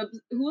about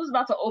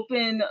to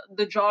open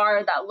the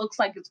jar that looks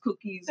like it's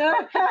cookies?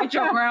 With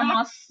your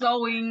grandma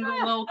sewing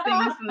little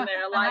things in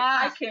there? Like,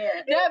 I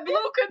can't. That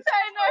blue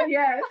container.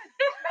 Yes.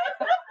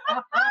 I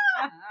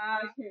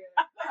can't.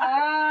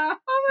 Oh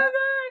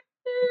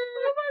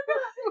my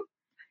god!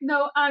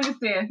 No, I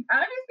understand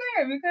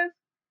because.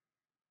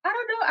 I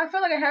don't know. I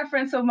feel like I have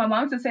friends. So my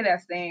mom used to say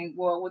that saying.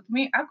 Well, with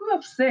me, I grew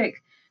up sick,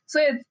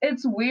 so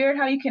it's weird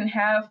how you can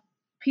have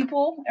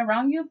people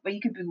around you, but you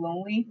could be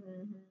lonely.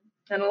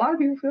 Mm-hmm. And a lot of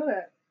people feel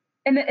that.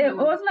 And it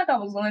wasn't like I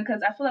was lonely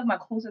because I feel like my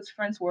closest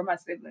friends were my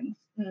siblings,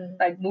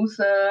 like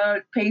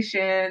Musa,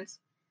 Patience,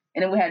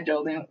 and then we had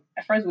Jordan.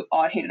 At first, we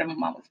all hated that my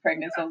mom was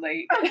pregnant so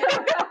late.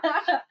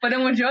 But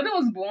then when Jordan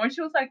was born,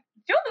 she was like,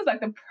 Jordan's like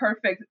the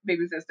perfect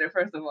baby sister.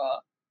 First of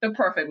all, the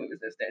perfect baby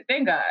sister.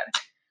 Thank God.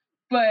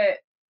 But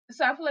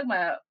so I feel like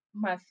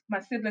my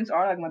siblings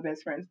are like my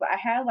best friends, but I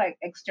had like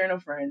external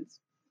friends.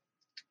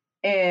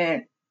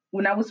 And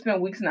when I would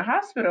spend weeks in the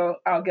hospital,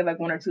 I'll get like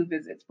 1 or 2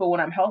 visits. But when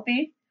I'm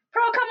healthy,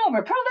 Pearl, come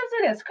over. Pearl, let's do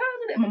this. Pearl,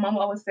 let's do that. My mom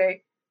will always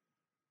say,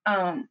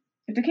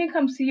 if they can't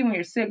come see you when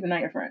you're sick, they're not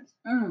your friends.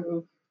 Mm-hmm.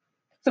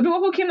 So people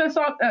who came to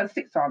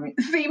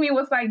see me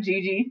was like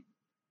Gigi,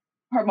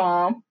 her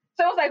mom.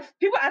 So it was like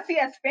people I see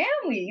as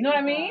family. You know what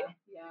I mean?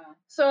 Yeah.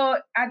 So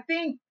I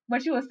think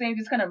what you were saying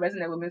just kind of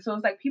resonated with me. So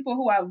it's like people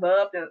who I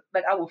loved and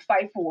like I would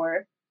fight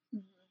for,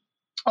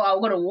 or I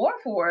would go to war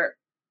for,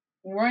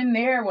 weren't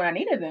there when I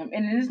needed them.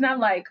 And it's not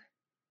like,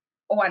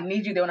 oh, I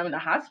need you there when I'm in the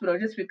hospital,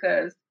 just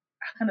because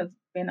I kind of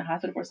been in the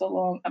hospital for so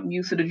long. I'm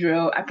used to the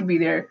drill. I can be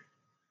there.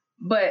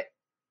 But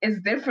it's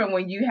different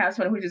when you have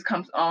someone who just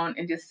comes on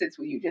and just sits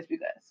with you just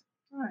because.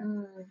 Right.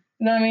 You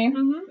know what I mean?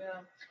 Mm-hmm.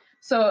 Yeah.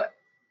 So,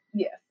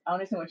 yes, I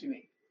understand what you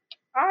mean.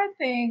 I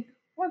think,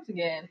 once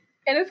again,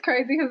 and it's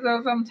crazy because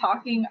as I'm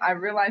talking, I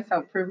realized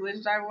how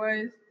privileged I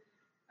was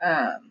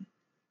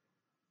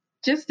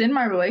just in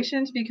my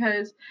relations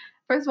because,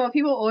 first of all,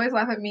 people always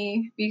laugh at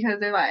me because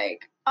they're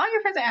like, all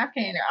your friends are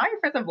African, or all your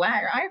friends are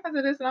Black, or all your friends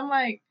are this. And I'm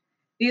like,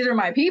 these are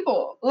my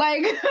people.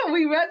 Like,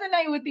 we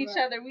resonate with each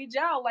other. We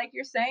gel, like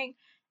you're saying.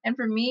 And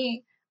for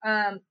me,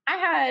 I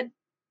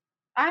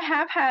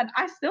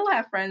still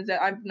have friends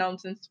that I've known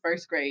since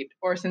first grade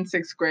or since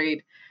 6th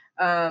grade.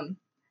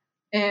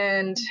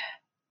 And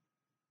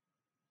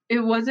it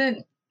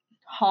wasn't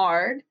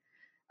hard.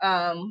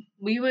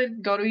 We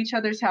would go to each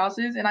other's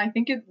houses, and I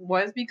think it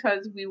was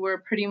because we were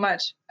pretty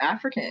much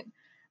African,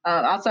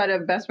 outside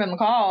of Best Friend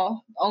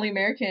McCall, only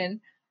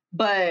American.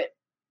 But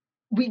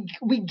we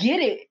get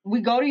it.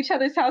 We go to each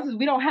other's houses.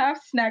 We don't have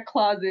snack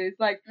closets.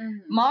 Like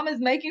mom is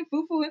making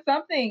fufu and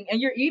something,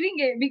 and you're eating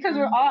it because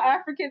we're all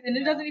Africans, and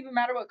it doesn't even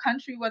matter what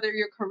country. Whether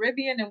you're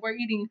Caribbean and we're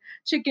eating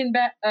chicken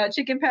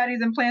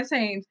patties and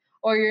plantains,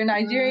 or you're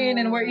Nigerian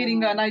and we're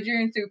eating a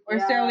Nigerian soup, or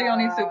Sierra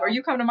Leone soup, or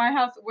you come to my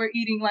house, we're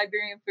eating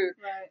Liberian food.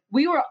 Right.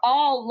 We were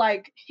all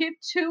like hip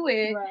to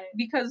it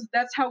because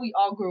that's how we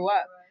all grew up.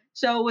 Right.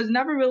 So it was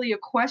never really a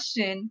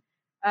question.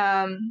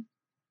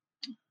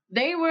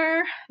 They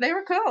were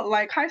cool.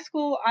 Like high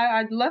school,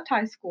 I left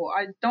high school.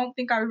 I don't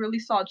think I really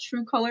saw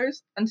true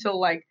colors until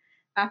like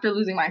after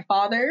losing my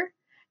father.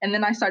 And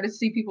then I started to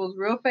see people's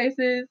real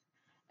faces.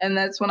 And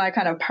that's when I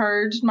kind of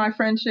purged my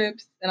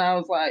friendships. And I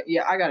was like,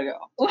 yeah, I gotta go.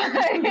 Like,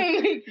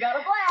 gotta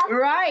blast.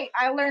 Right.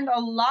 I learned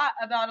a lot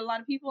about a lot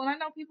of people. And I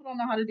know people don't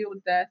know how to deal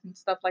with death and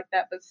stuff like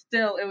that. But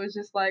still, it was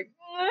just like,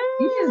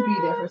 you just be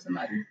there for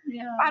somebody.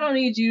 Yeah. I don't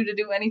need you to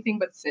do anything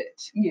but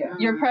sit. Yeah.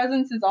 Your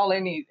presence is all I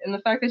need. And the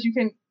fact that you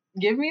can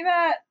give me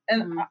that,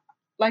 and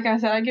like I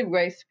said, I give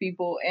grace to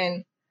people.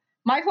 And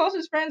my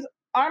closest friends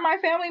are my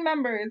family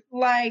members.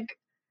 Like,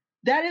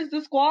 that is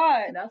the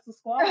squad. That's the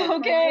squad.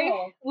 Okay?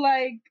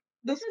 Like,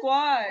 the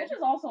squad. Which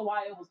is also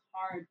why it was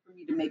hard for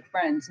me to make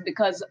friends,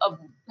 because of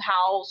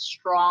how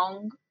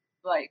strong,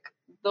 like,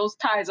 those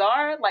ties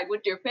are, like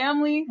with your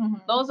family,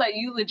 those that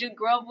you legit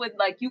grew up with,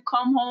 like you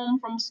come home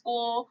from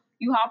school,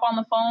 you hop on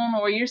the phone,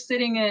 or you're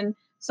sitting in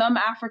some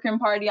African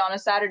party on a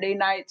Saturday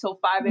night till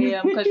 5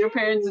 a.m. because your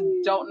parents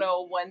don't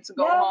know when to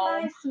go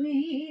home. My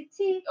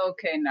sweetie.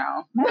 Okay,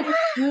 now. My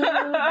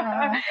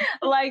sugar.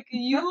 Like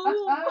you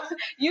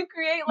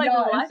create like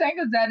and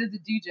Sanga's dad is a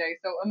DJ,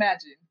 so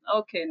imagine.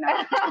 Okay,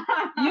 now.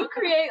 You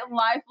create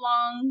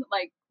lifelong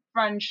like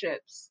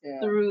friendships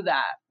through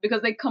that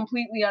because they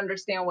completely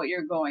understand what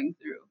you're going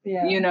through.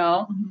 Yeah. You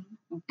know?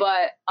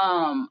 But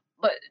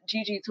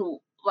Gigi, to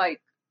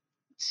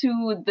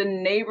the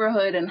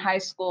neighborhood and high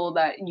school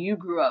that you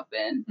grew up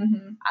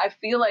in, I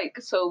feel like,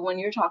 so when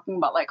you're talking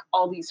about like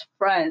all these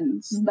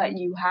friends that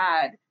you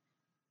had,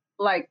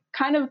 like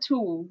kind of to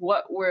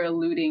what we're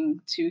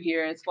alluding to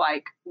here, it's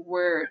like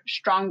we're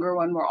stronger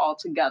when we're all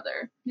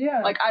together.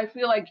 Yeah. Like I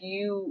feel like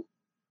you,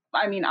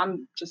 I mean,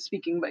 I'm just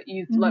speaking, but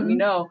you let me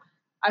know.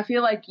 I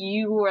feel like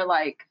you were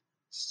like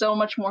so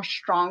much more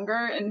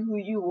stronger in who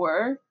you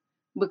were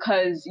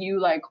because you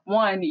like,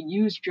 one,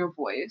 used your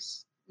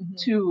voice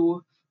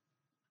to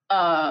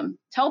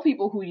tell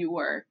people who you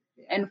were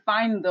and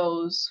find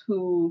those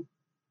who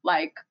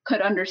like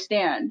could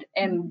understand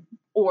and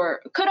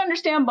or could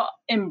understand but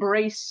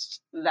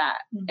embraced that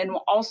and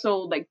also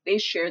like they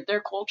shared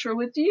their culture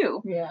with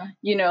you. Yeah.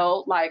 You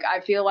know, like I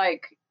feel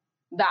like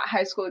that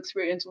high school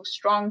experience was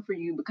strong for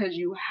you because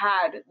you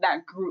had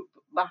that group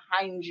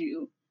behind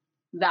you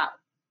that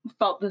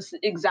felt this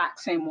exact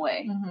same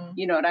way.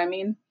 You know what I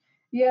mean?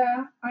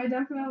 Yeah, I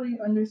definitely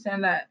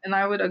understand that and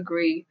I would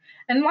agree.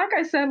 And like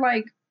I said,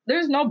 like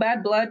there's no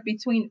bad blood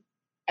between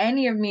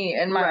any of me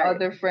and my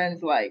other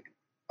friends, like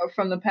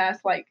from the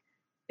past. Like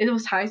it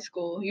was high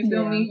school. You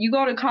feel me? You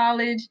go to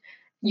college,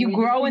 you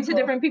grow into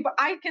different people.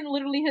 I can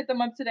literally hit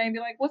them up today and be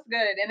like, "What's good?"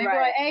 And they be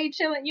like, "Hey,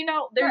 chilling." You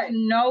know, there's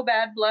no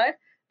bad blood.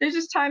 There's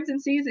just times in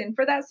season.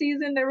 For that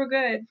season, they were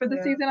good. For the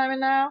season I'm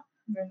in now,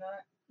 they're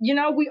not. You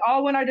know, we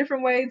all went our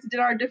different ways, did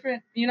our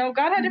different. You know,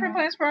 God had different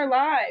plans for our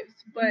lives,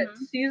 but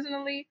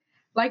seasonally,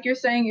 like you're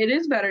saying, it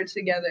is better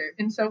together.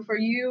 And so for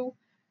you,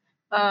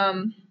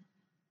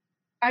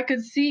 I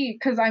could see,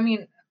 because I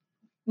mean,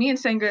 me and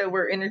Senga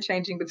were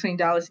interchanging between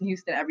Dallas and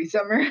Houston every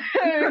summer.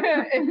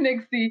 And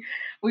Nixie,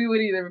 we would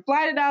either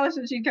fly to Dallas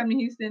or she'd come to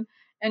Houston.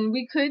 And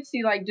we could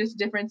see like just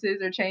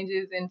differences or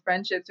changes in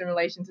friendships and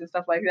relations and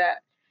stuff like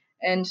that.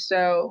 And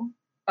so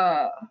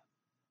I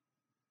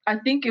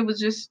think it was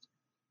just,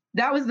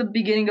 that was the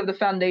beginning of the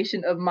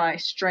foundation of my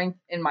strength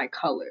in my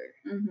color.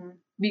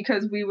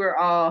 Because we were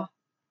all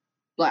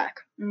Black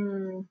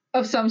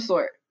of some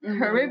sort.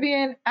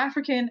 Caribbean,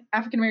 African,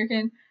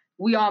 African-American,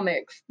 we all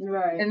mixed.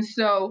 Right. And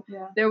so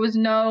there was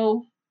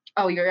no,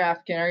 oh, you're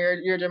African or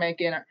you're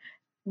Jamaican. Or,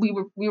 we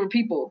were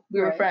people. We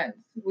were friends.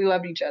 We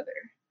loved each other.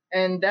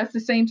 And that's the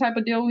same type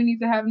of deal we need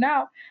to have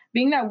now.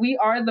 Being that we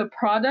are the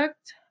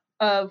product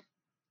of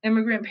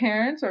immigrant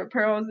parents or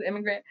Pearl's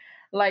immigrant,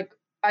 like,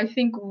 I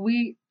think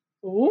you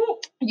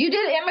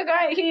did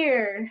immigrate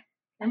here.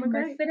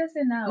 Immigrate? I'm a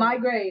citizen now.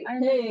 Migrate.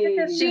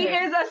 She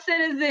is a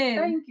citizen.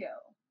 Thank you.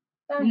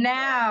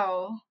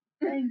 Now.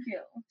 Thank you.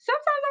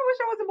 Sometimes I wish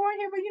I wasn't born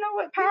here, but you know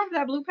what? Power of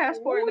that blue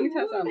passport. Let me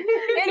tell you something.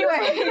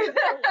 Anyway.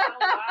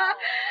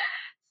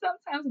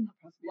 Sometimes I'm not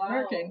proud to be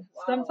American.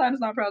 Sometimes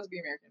not proud to be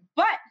American.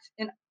 But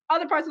in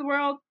other parts of the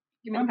world,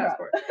 give me the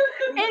passport.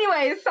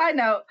 Anyway, side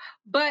note.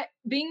 But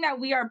being that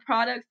we are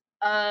products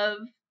of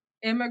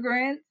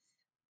immigrants,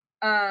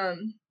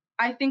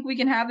 I think we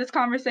can have this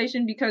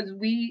conversation because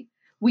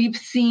we've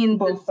seen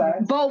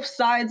both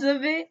sides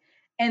of it.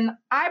 And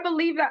I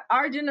believe that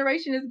our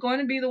generation is going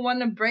to be the one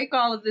to break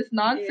all of this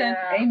nonsense.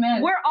 Yeah.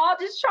 Amen. We're all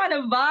just trying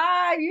to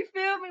vibe. You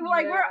feel me?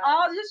 Like we're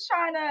all just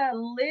trying to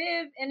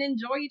live and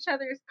enjoy each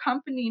other's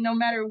company, no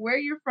matter where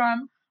you're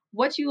from,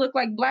 what you look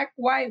like, black,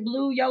 white,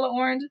 blue, yellow,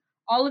 orange,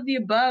 all of the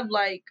above.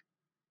 Like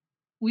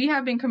we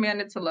have been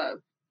commanded to love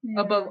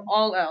above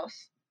all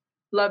else.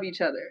 Love each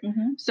other.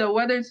 So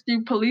whether it's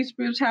through police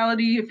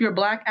brutality, if you're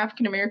Black,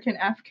 African American,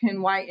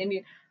 African, white,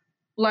 Indian,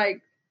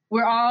 like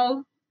we're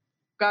all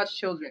God's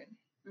children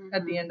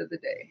at the end of the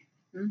day.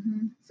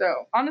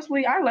 So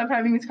honestly, I love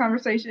having these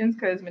conversations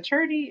because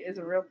maturity is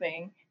a real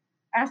thing.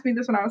 Ask me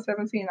this when I was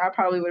 17, I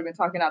probably would have been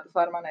talking out the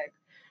side of my neck.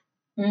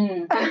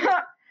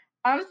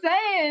 I'm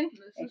saying.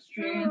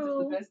 Experience is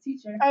the best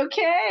teacher.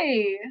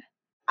 Okay.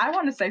 I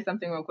want to say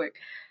something real quick.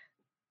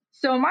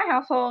 So in my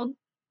household,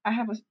 I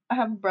have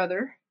a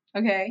brother.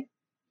 Okay.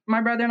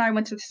 My brother and I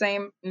went to the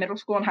same middle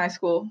school and high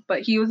school,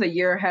 but he was a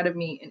year ahead of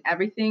me in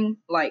everything,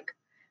 like,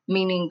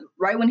 meaning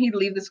right when he'd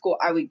leave the school,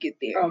 I would get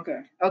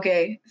there.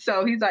 Okay.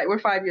 So he's like, we're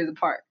 5 years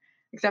apart,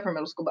 except for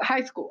middle school, but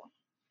high school.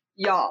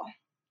 Y'all,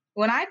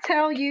 when I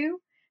tell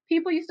you,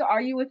 people used to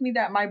argue with me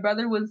that my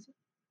brother was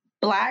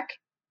Black,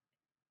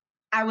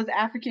 I was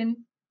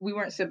African, we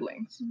weren't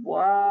siblings.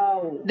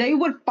 Wow. They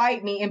would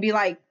fight me and be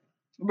like,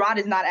 Rod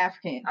is not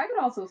African. I can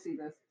also see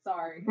this.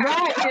 Sorry.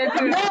 Right. It's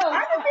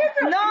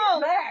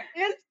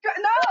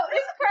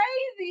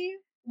crazy.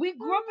 We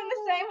grew up in the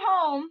same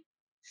home,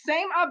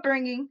 same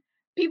upbringing,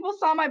 people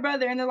saw my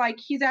brother and they're like,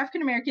 he's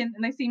African American,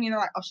 and they see me and they're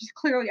like, oh, she's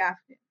clearly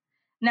African.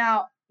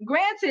 Now,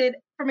 granted,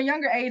 from a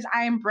younger age,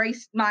 I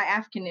embraced my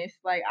Africanness.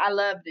 Like, I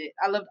loved it.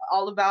 I loved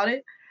all about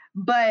it.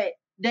 But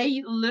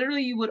they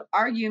literally would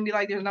argue and be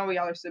like, there's no way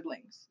y'all are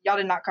siblings. Y'all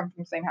did not come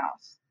from the same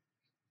house.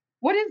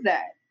 What is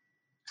that?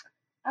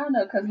 I don't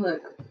know, because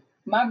look,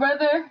 my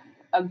brother,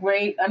 a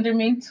grade under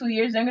me, 2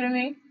 years younger than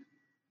me,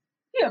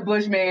 he a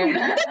bushman.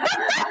 Look,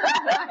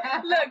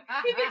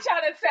 he be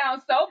trying to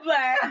sound so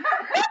black.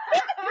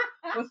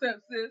 What's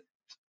up, sis?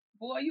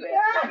 Boy, you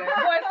African.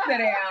 Boy, sit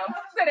down.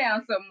 Sit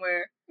down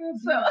somewhere.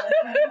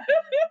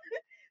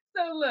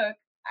 So look,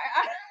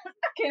 I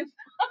can't.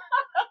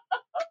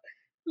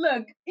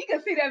 Look, you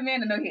can see that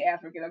man and know he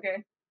African,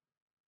 okay?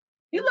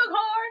 He look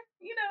hard,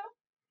 you know.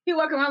 He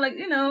walk around like,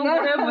 you know,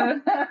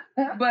 whatever.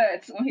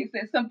 But when he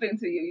says something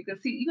to you, you can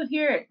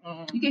hear it.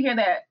 Mm-hmm. You can hear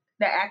that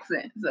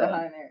accent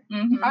behind there.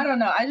 Mm-hmm. I don't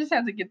know. I just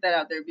have to get that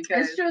out there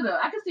because it's true though.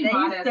 I can see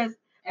Ron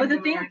but the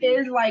thing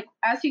is, like,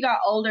 as he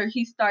got older,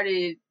 he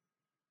started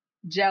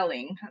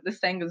gelling. The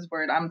Sanga's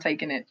word. I'm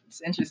taking it.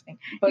 It's interesting.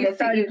 But he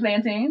started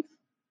plantains.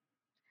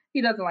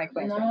 He doesn't like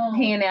plantains. No.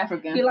 He ain't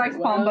African. He likes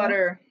palm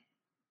butter.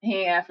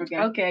 He ain't African.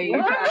 Okay.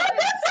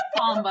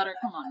 Palm butter.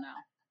 Come on now.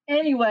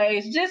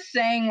 Anyways, just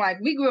saying, like,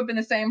 we grew up in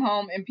the same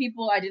home and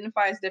people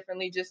identify us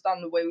differently just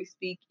on the way we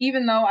speak.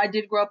 Even though I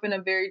did grow up in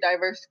a very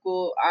diverse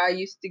school, I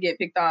used to get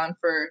picked on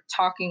for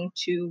talking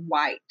too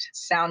white,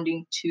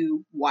 sounding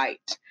too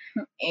white.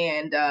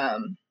 And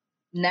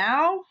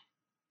now,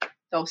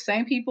 those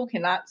same people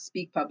cannot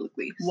speak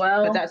publicly.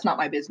 Well, but that's not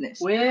my business.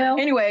 Well,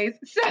 anyways.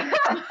 So it is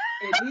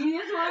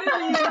what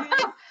it is.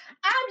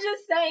 I'm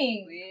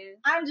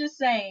just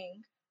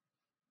saying.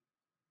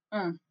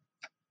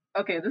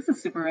 Okay, this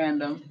is super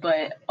random,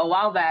 but a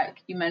while back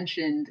you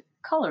mentioned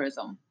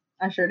colorism.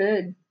 I sure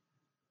did.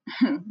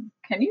 Can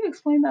you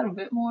explain that a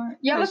bit more?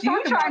 Yeah, let's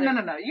talk about it.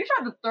 No. You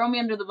tried to throw me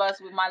under the bus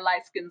with my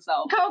light-skinned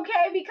self.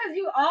 Okay, because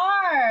you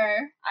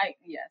are.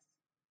 Yes.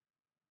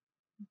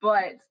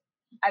 But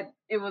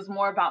it was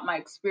more about my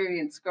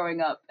experience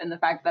growing up and the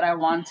fact that I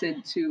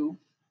wanted to.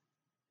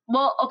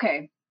 Well,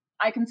 okay,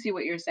 I can see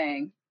what you're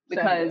saying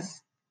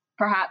because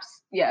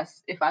perhaps,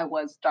 yes, if I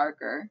was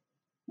darker,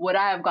 would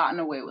I have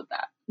gotten away with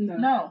that?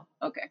 No.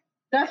 Okay.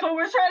 That's what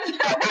we're trying to say.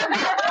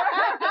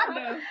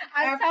 No.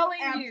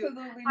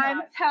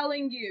 I'm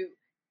telling you,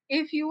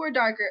 if you were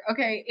darker,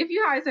 okay, if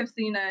you guys have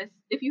seen us,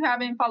 if you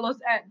haven't, follow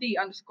us at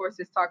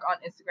 _SisTalk on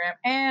Instagram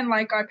and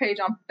like our page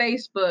on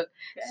Facebook.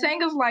 Okay.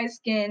 Sanga's light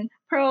skin,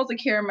 Pearl's a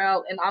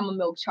caramel, and I'm a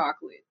milk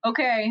chocolate.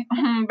 Okay?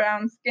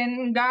 Brown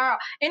skin girl.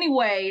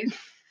 Anyways,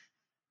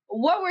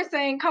 what we're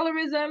saying,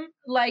 colorism,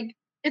 like,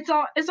 it's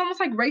almost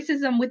like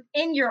racism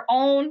within your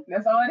own.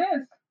 That's all it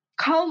is.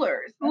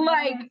 Colors,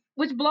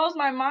 which blows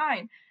my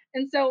mind.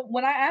 And so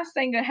when I asked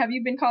Sanga, have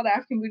you been called the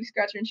African booty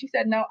scratcher? And she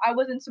said, no, I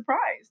wasn't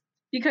surprised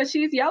because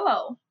she's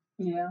yellow.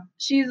 Yeah.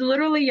 She's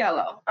literally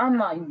yellow. I'm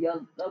not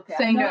yellow. Okay.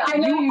 Sanga,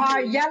 you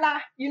are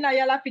yellow. You're not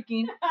yellow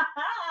picking.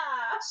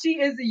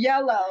 She is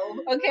yellow.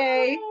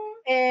 Okay.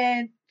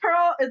 And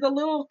Pearl is a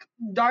little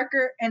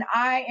darker, and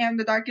I am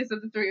the darkest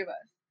of the three of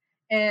us.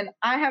 And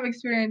I have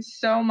experienced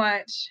so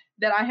much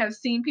that I have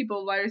seen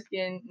people lighter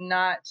skin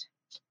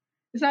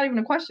it's not even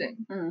a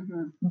question.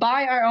 Mm-hmm.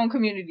 By our own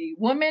community,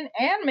 women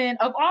and men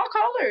of all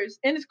colors.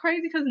 And it's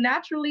crazy because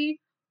naturally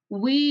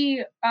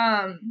we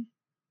fall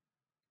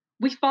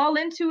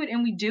into it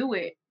and we do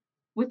it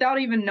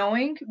without even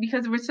knowing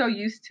because we're so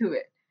used to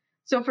it.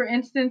 So for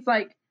instance,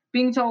 like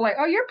being told like,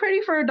 oh, you're pretty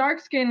for a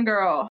dark-skinned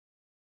girl.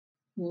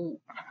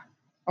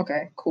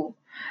 Okay, cool.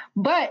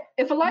 But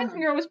if a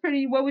light-skinned girl was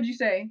pretty, what would you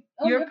say?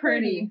 Oh, you're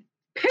pretty.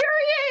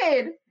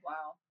 Period.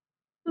 Wow.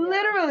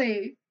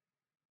 Literally.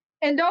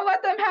 And don't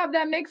let them have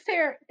that mixed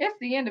hair. It's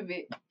the end of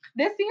it.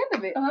 That's the end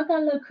of it. Oh, I got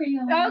a little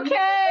Creole. Okay.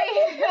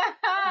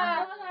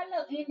 I got a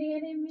little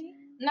Indian in me.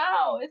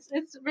 No,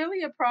 it's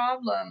really a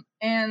problem.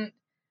 And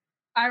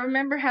I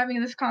remember having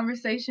this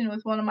conversation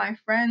with one of my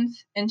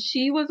friends, and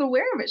she was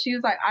aware of it. She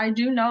was like, I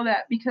do know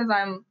that because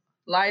I'm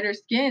lighter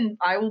skinned,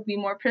 I will be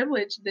more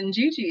privileged than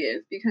Gigi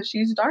is because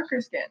she's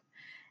darker skinned.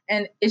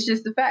 And it's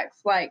just the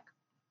facts. Like,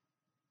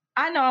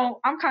 I know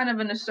I'm kind of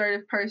an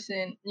assertive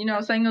person, you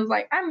know, saying it was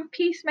like, I'm a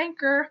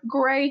peacemaker,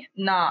 gray.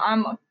 Nah,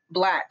 I'm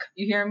black.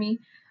 You hear me?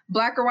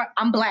 Black or white?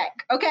 I'm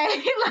black.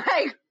 Okay?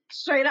 Like,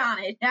 straight on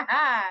it.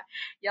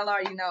 Y'all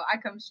already know. I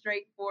come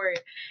straight for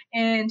it.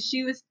 And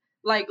she was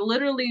like,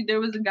 literally, there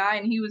was a guy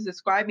and he was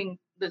describing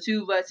the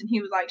two of us. And he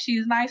was like,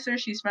 she's nicer.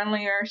 She's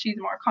friendlier. She's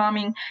more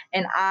calming.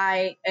 And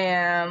I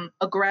am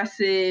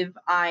aggressive.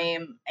 I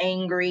am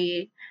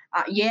angry.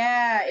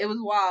 Yeah, it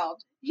was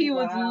wild. He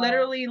was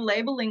literally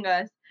labeling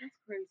us.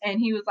 And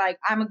he was like,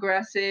 I'm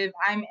aggressive,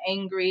 I'm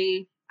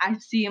angry. I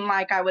seem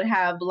like I would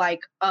have like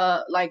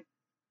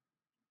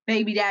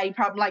baby daddy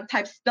problem like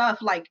type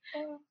stuff. Like,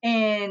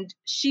 and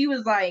she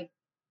was like,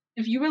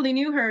 if you really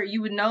knew her,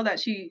 you would know that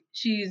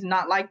she's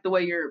not like the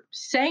way you're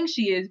saying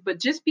she is, but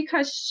just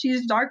because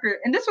she's darker.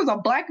 And this was a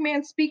black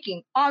man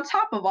speaking on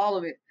top of all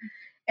of it.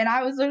 And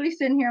I was literally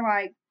sitting here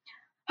like,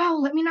 oh,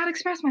 let me not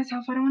express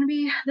myself. I don't want to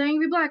be the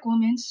angry black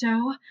woman.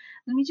 So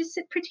let me just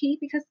sit pretty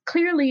because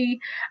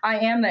clearly I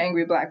am the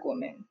angry black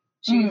woman.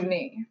 She's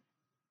me.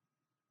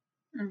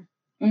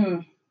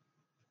 Oh,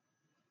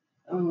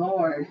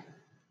 Lord.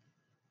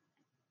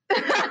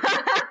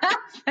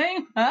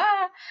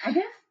 I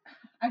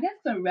guess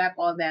to wrap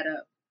all that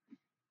up,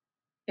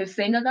 if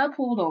Senga got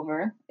pulled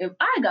over, if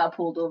I got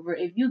pulled over,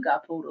 if you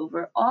got pulled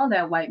over, all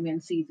that white man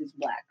sees is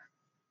black.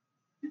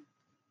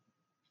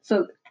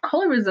 So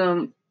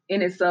colorism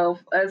in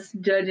itself, us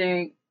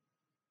judging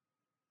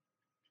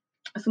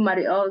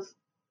somebody else,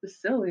 is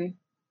silly.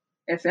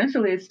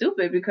 Essentially, it's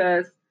stupid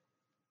because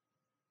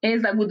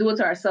it's like we'll do it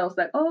to ourselves.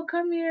 Like, oh,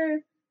 come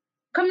here,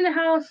 come in the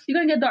house. You're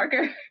gonna get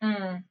darker.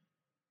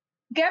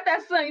 Get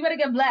that sun. You better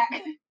get black.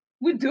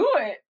 We do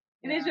it,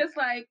 and it's just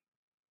like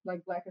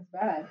black is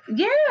bad.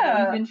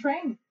 Yeah, we've been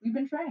trained.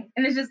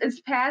 And it's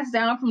passed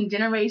down from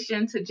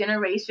generation to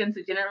generation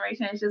to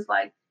generation. It's just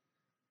like,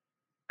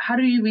 how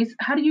do you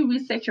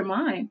reset your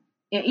mind?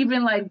 And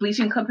even like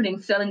bleaching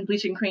companies selling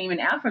bleaching cream in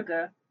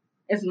Africa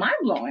is mind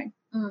blowing.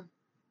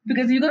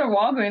 Because you go to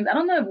Walgreens, I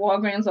don't know if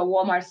Walgreens or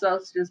Walmart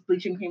sells just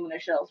bleaching cream on their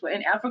shelves, but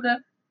in Africa,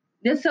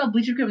 they sell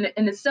bleaching cream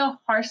and they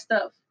sell harsh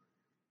stuff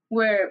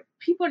where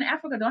people in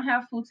Africa don't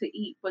have food to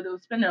eat, but they'll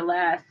spend their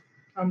last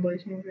on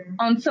bleaching cream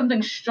on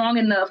something strong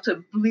enough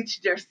to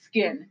bleach their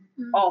skin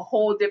a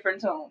whole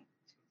different tone.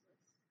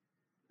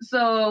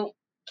 So,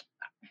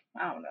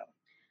 I don't know.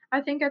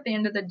 I think at the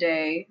end of the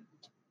day,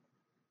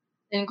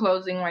 in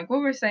closing, like what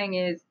we're saying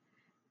is,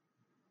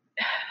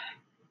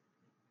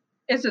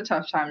 it's a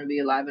tough time to be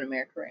alive in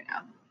America right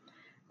now,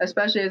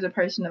 especially as a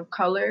person of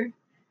color.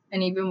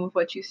 And even with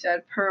what you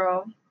said,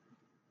 Pearl,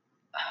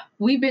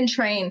 we've been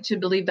trained to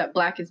believe that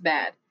black is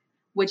bad,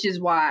 which is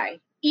why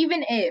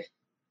even if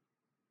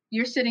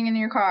you're sitting in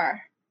your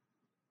car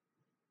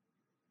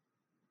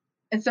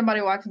and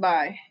somebody walks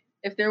by,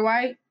 if they're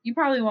white, you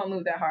probably won't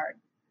move that hard.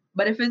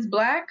 But if it's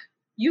black,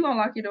 you gonna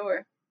lock your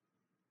door.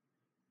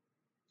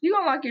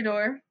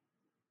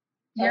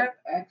 Yep.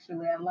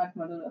 Actually, I locked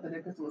my door the other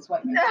day because it was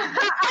white man.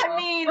 I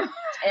mean,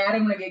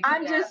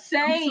 I'm just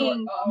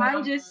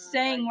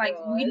saying, like,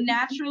 we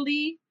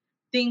naturally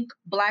think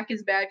black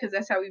is bad because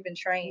that's how we've been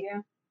trained.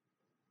 Yeah.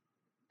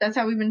 That's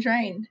how we've been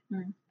trained.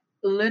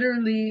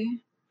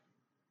 Literally,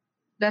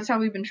 that's how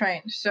we've been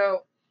trained.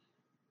 So,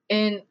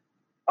 in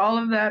all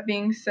of that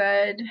being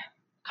said,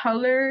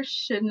 color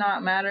should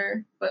not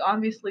matter, but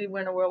obviously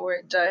we're in a world where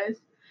it does.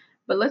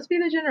 But let's be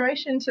the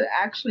generation to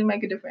actually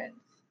make a difference.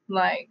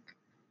 Like,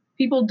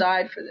 people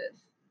died for this.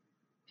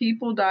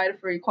 People died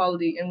for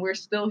equality, and we're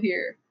still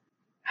here.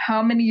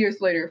 How many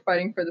years later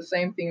fighting for the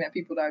same thing that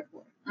people died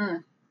for?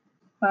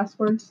 Last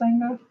words,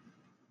 Senga?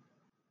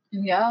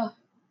 Yeah.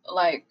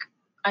 Like,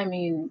 I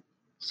mean,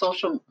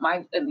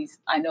 at least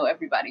I know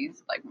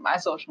everybody's, like, my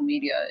social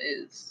media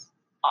is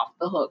off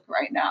the hook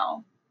right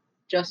now,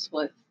 just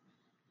with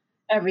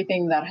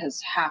everything that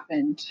has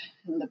happened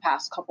in the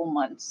past couple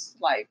months.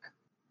 Like,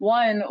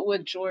 one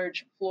with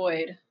George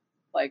Floyd,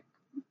 like,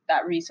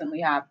 that recently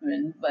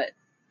happened, but,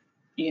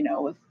 you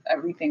know, with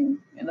everything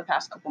in the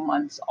past couple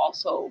months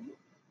also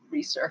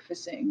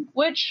resurfacing,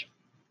 which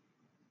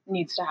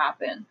needs to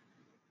happen.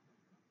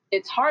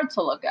 It's hard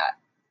to look at,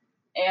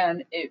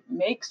 and it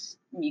makes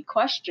me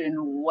question,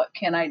 what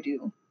can I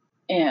do?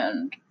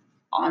 And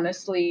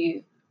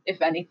honestly,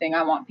 if anything,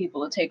 I want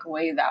people to take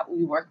away that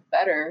we work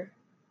better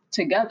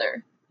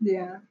together.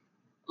 Yeah.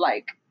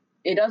 Like,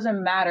 it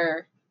doesn't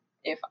matter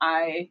if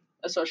I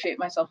associate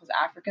myself as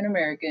African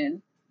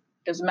American,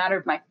 doesn't matter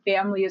if my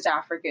family is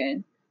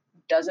African,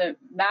 doesn't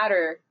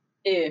matter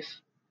if,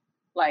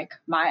 like,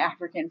 my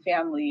African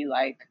family,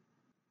 like,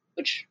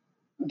 which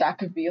that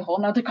could be a whole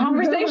nother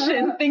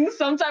conversation, think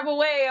some type of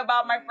way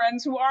about my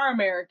friends who are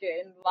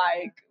American.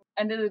 Like,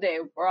 end of the day,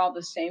 we're all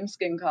the same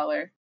skin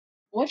color.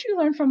 What you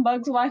learned from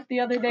Bug's Life the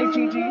other day,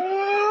 Gigi?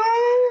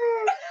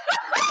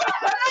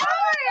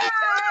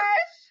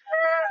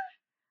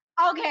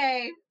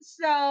 Okay,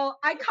 so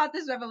I caught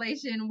this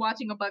revelation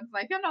watching A Bug's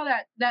Life. Y'all know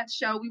that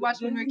show we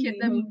watched when we were kids,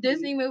 the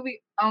Disney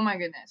movie. Oh my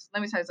goodness.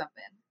 Let me tell you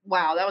something.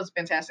 Wow, that was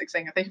fantastic,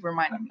 Senga. Thank you for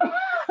reminding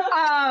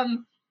me.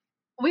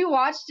 We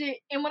watched it,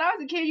 and when I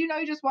was a kid, you know,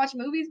 you just watch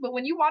movies, but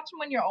when you watch them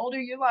when you're older,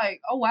 you're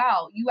like, oh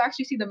wow, you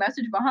actually see the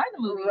message behind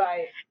the movie.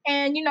 Right.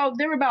 And, you know,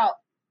 there were about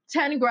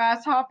 10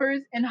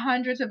 grasshoppers and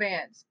hundreds of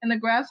ants. And the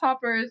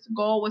grasshoppers'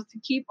 goal was to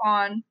keep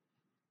on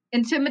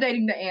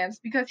intimidating the ants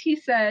because he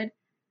said,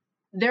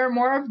 there are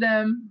more of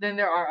them than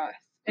there are us.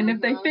 And if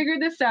they figure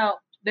this out,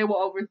 they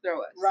will overthrow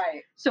us.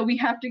 Right. So we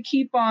have to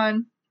keep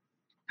on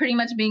pretty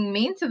much being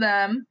mean to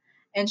them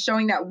and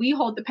showing that we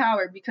hold the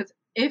power, because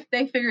if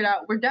they figure it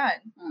out, we're done.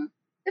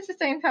 It's the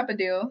same type of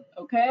deal.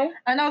 Okay.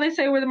 I know they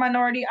say we're the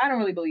minority. I don't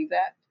really believe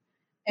that.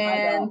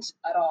 And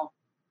at all.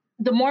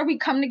 The more we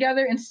come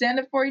together and stand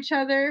up for each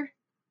other,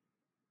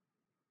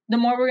 the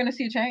more we're going to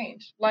see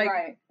change. Like,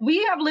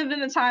 we have lived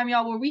in a time,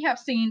 y'all, where we have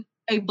seen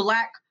a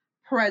black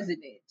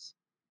president.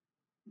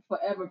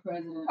 Forever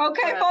president.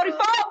 Okay, 44,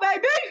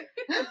 baby.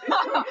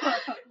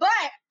 But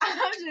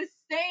I'm just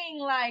saying,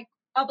 like,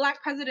 a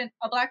black president,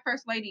 a black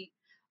first lady.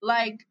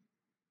 Like,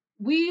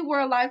 we were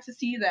alive to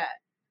see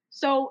that.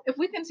 So if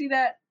we can see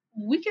that,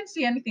 we can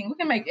see anything. We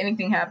can make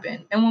anything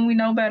happen. And when we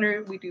know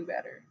better, we do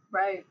better.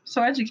 Right.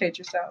 So educate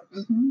yourselves.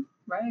 Mm-hmm.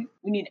 Right.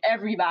 We need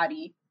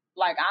everybody.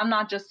 Like, I'm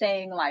not just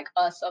saying like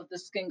us of the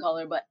skin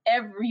color, but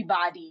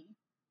everybody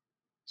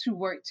to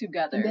work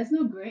together. And there's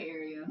no gray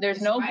area. There's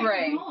it's no right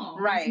gray.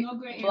 Right. There's no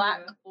gray Black,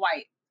 area.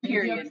 white.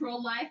 Period. If you're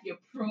pro-life, you're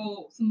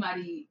pro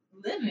somebody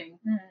living.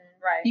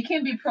 Right. You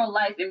can't be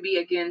pro-life and be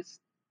against.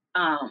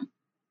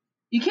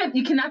 You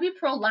cannot be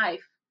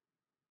pro-life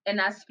and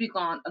not speak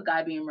on a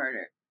guy being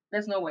murdered.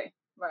 There's no way.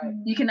 Right.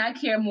 You cannot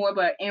care more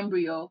about an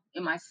embryo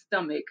in my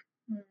stomach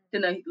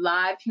than a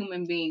live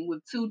human being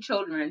with 2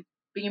 children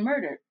being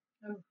murdered.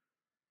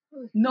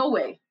 No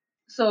way.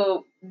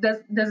 So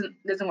that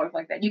doesn't work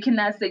like that. You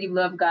cannot say you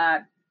love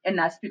God and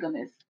not speak on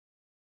this.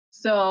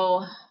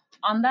 So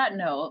on that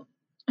note,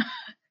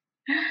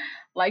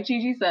 like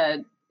Gigi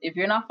said, if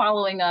you're not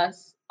following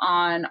us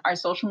on our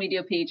social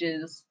media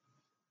pages,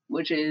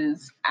 which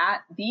is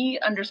at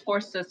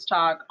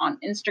 @the_sis_talk on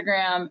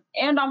Instagram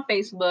and on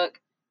Facebook,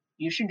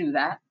 you should do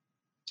that.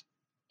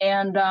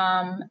 And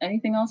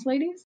anything else,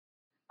 ladies?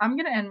 I'm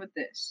going to end with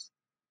this.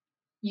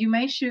 You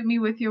may shoot me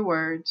with your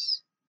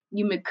words.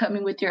 You may cut me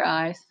with your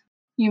eyes.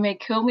 You may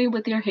kill me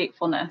with your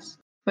hatefulness.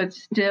 But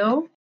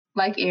still,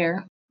 like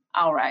air,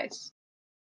 I'll rise.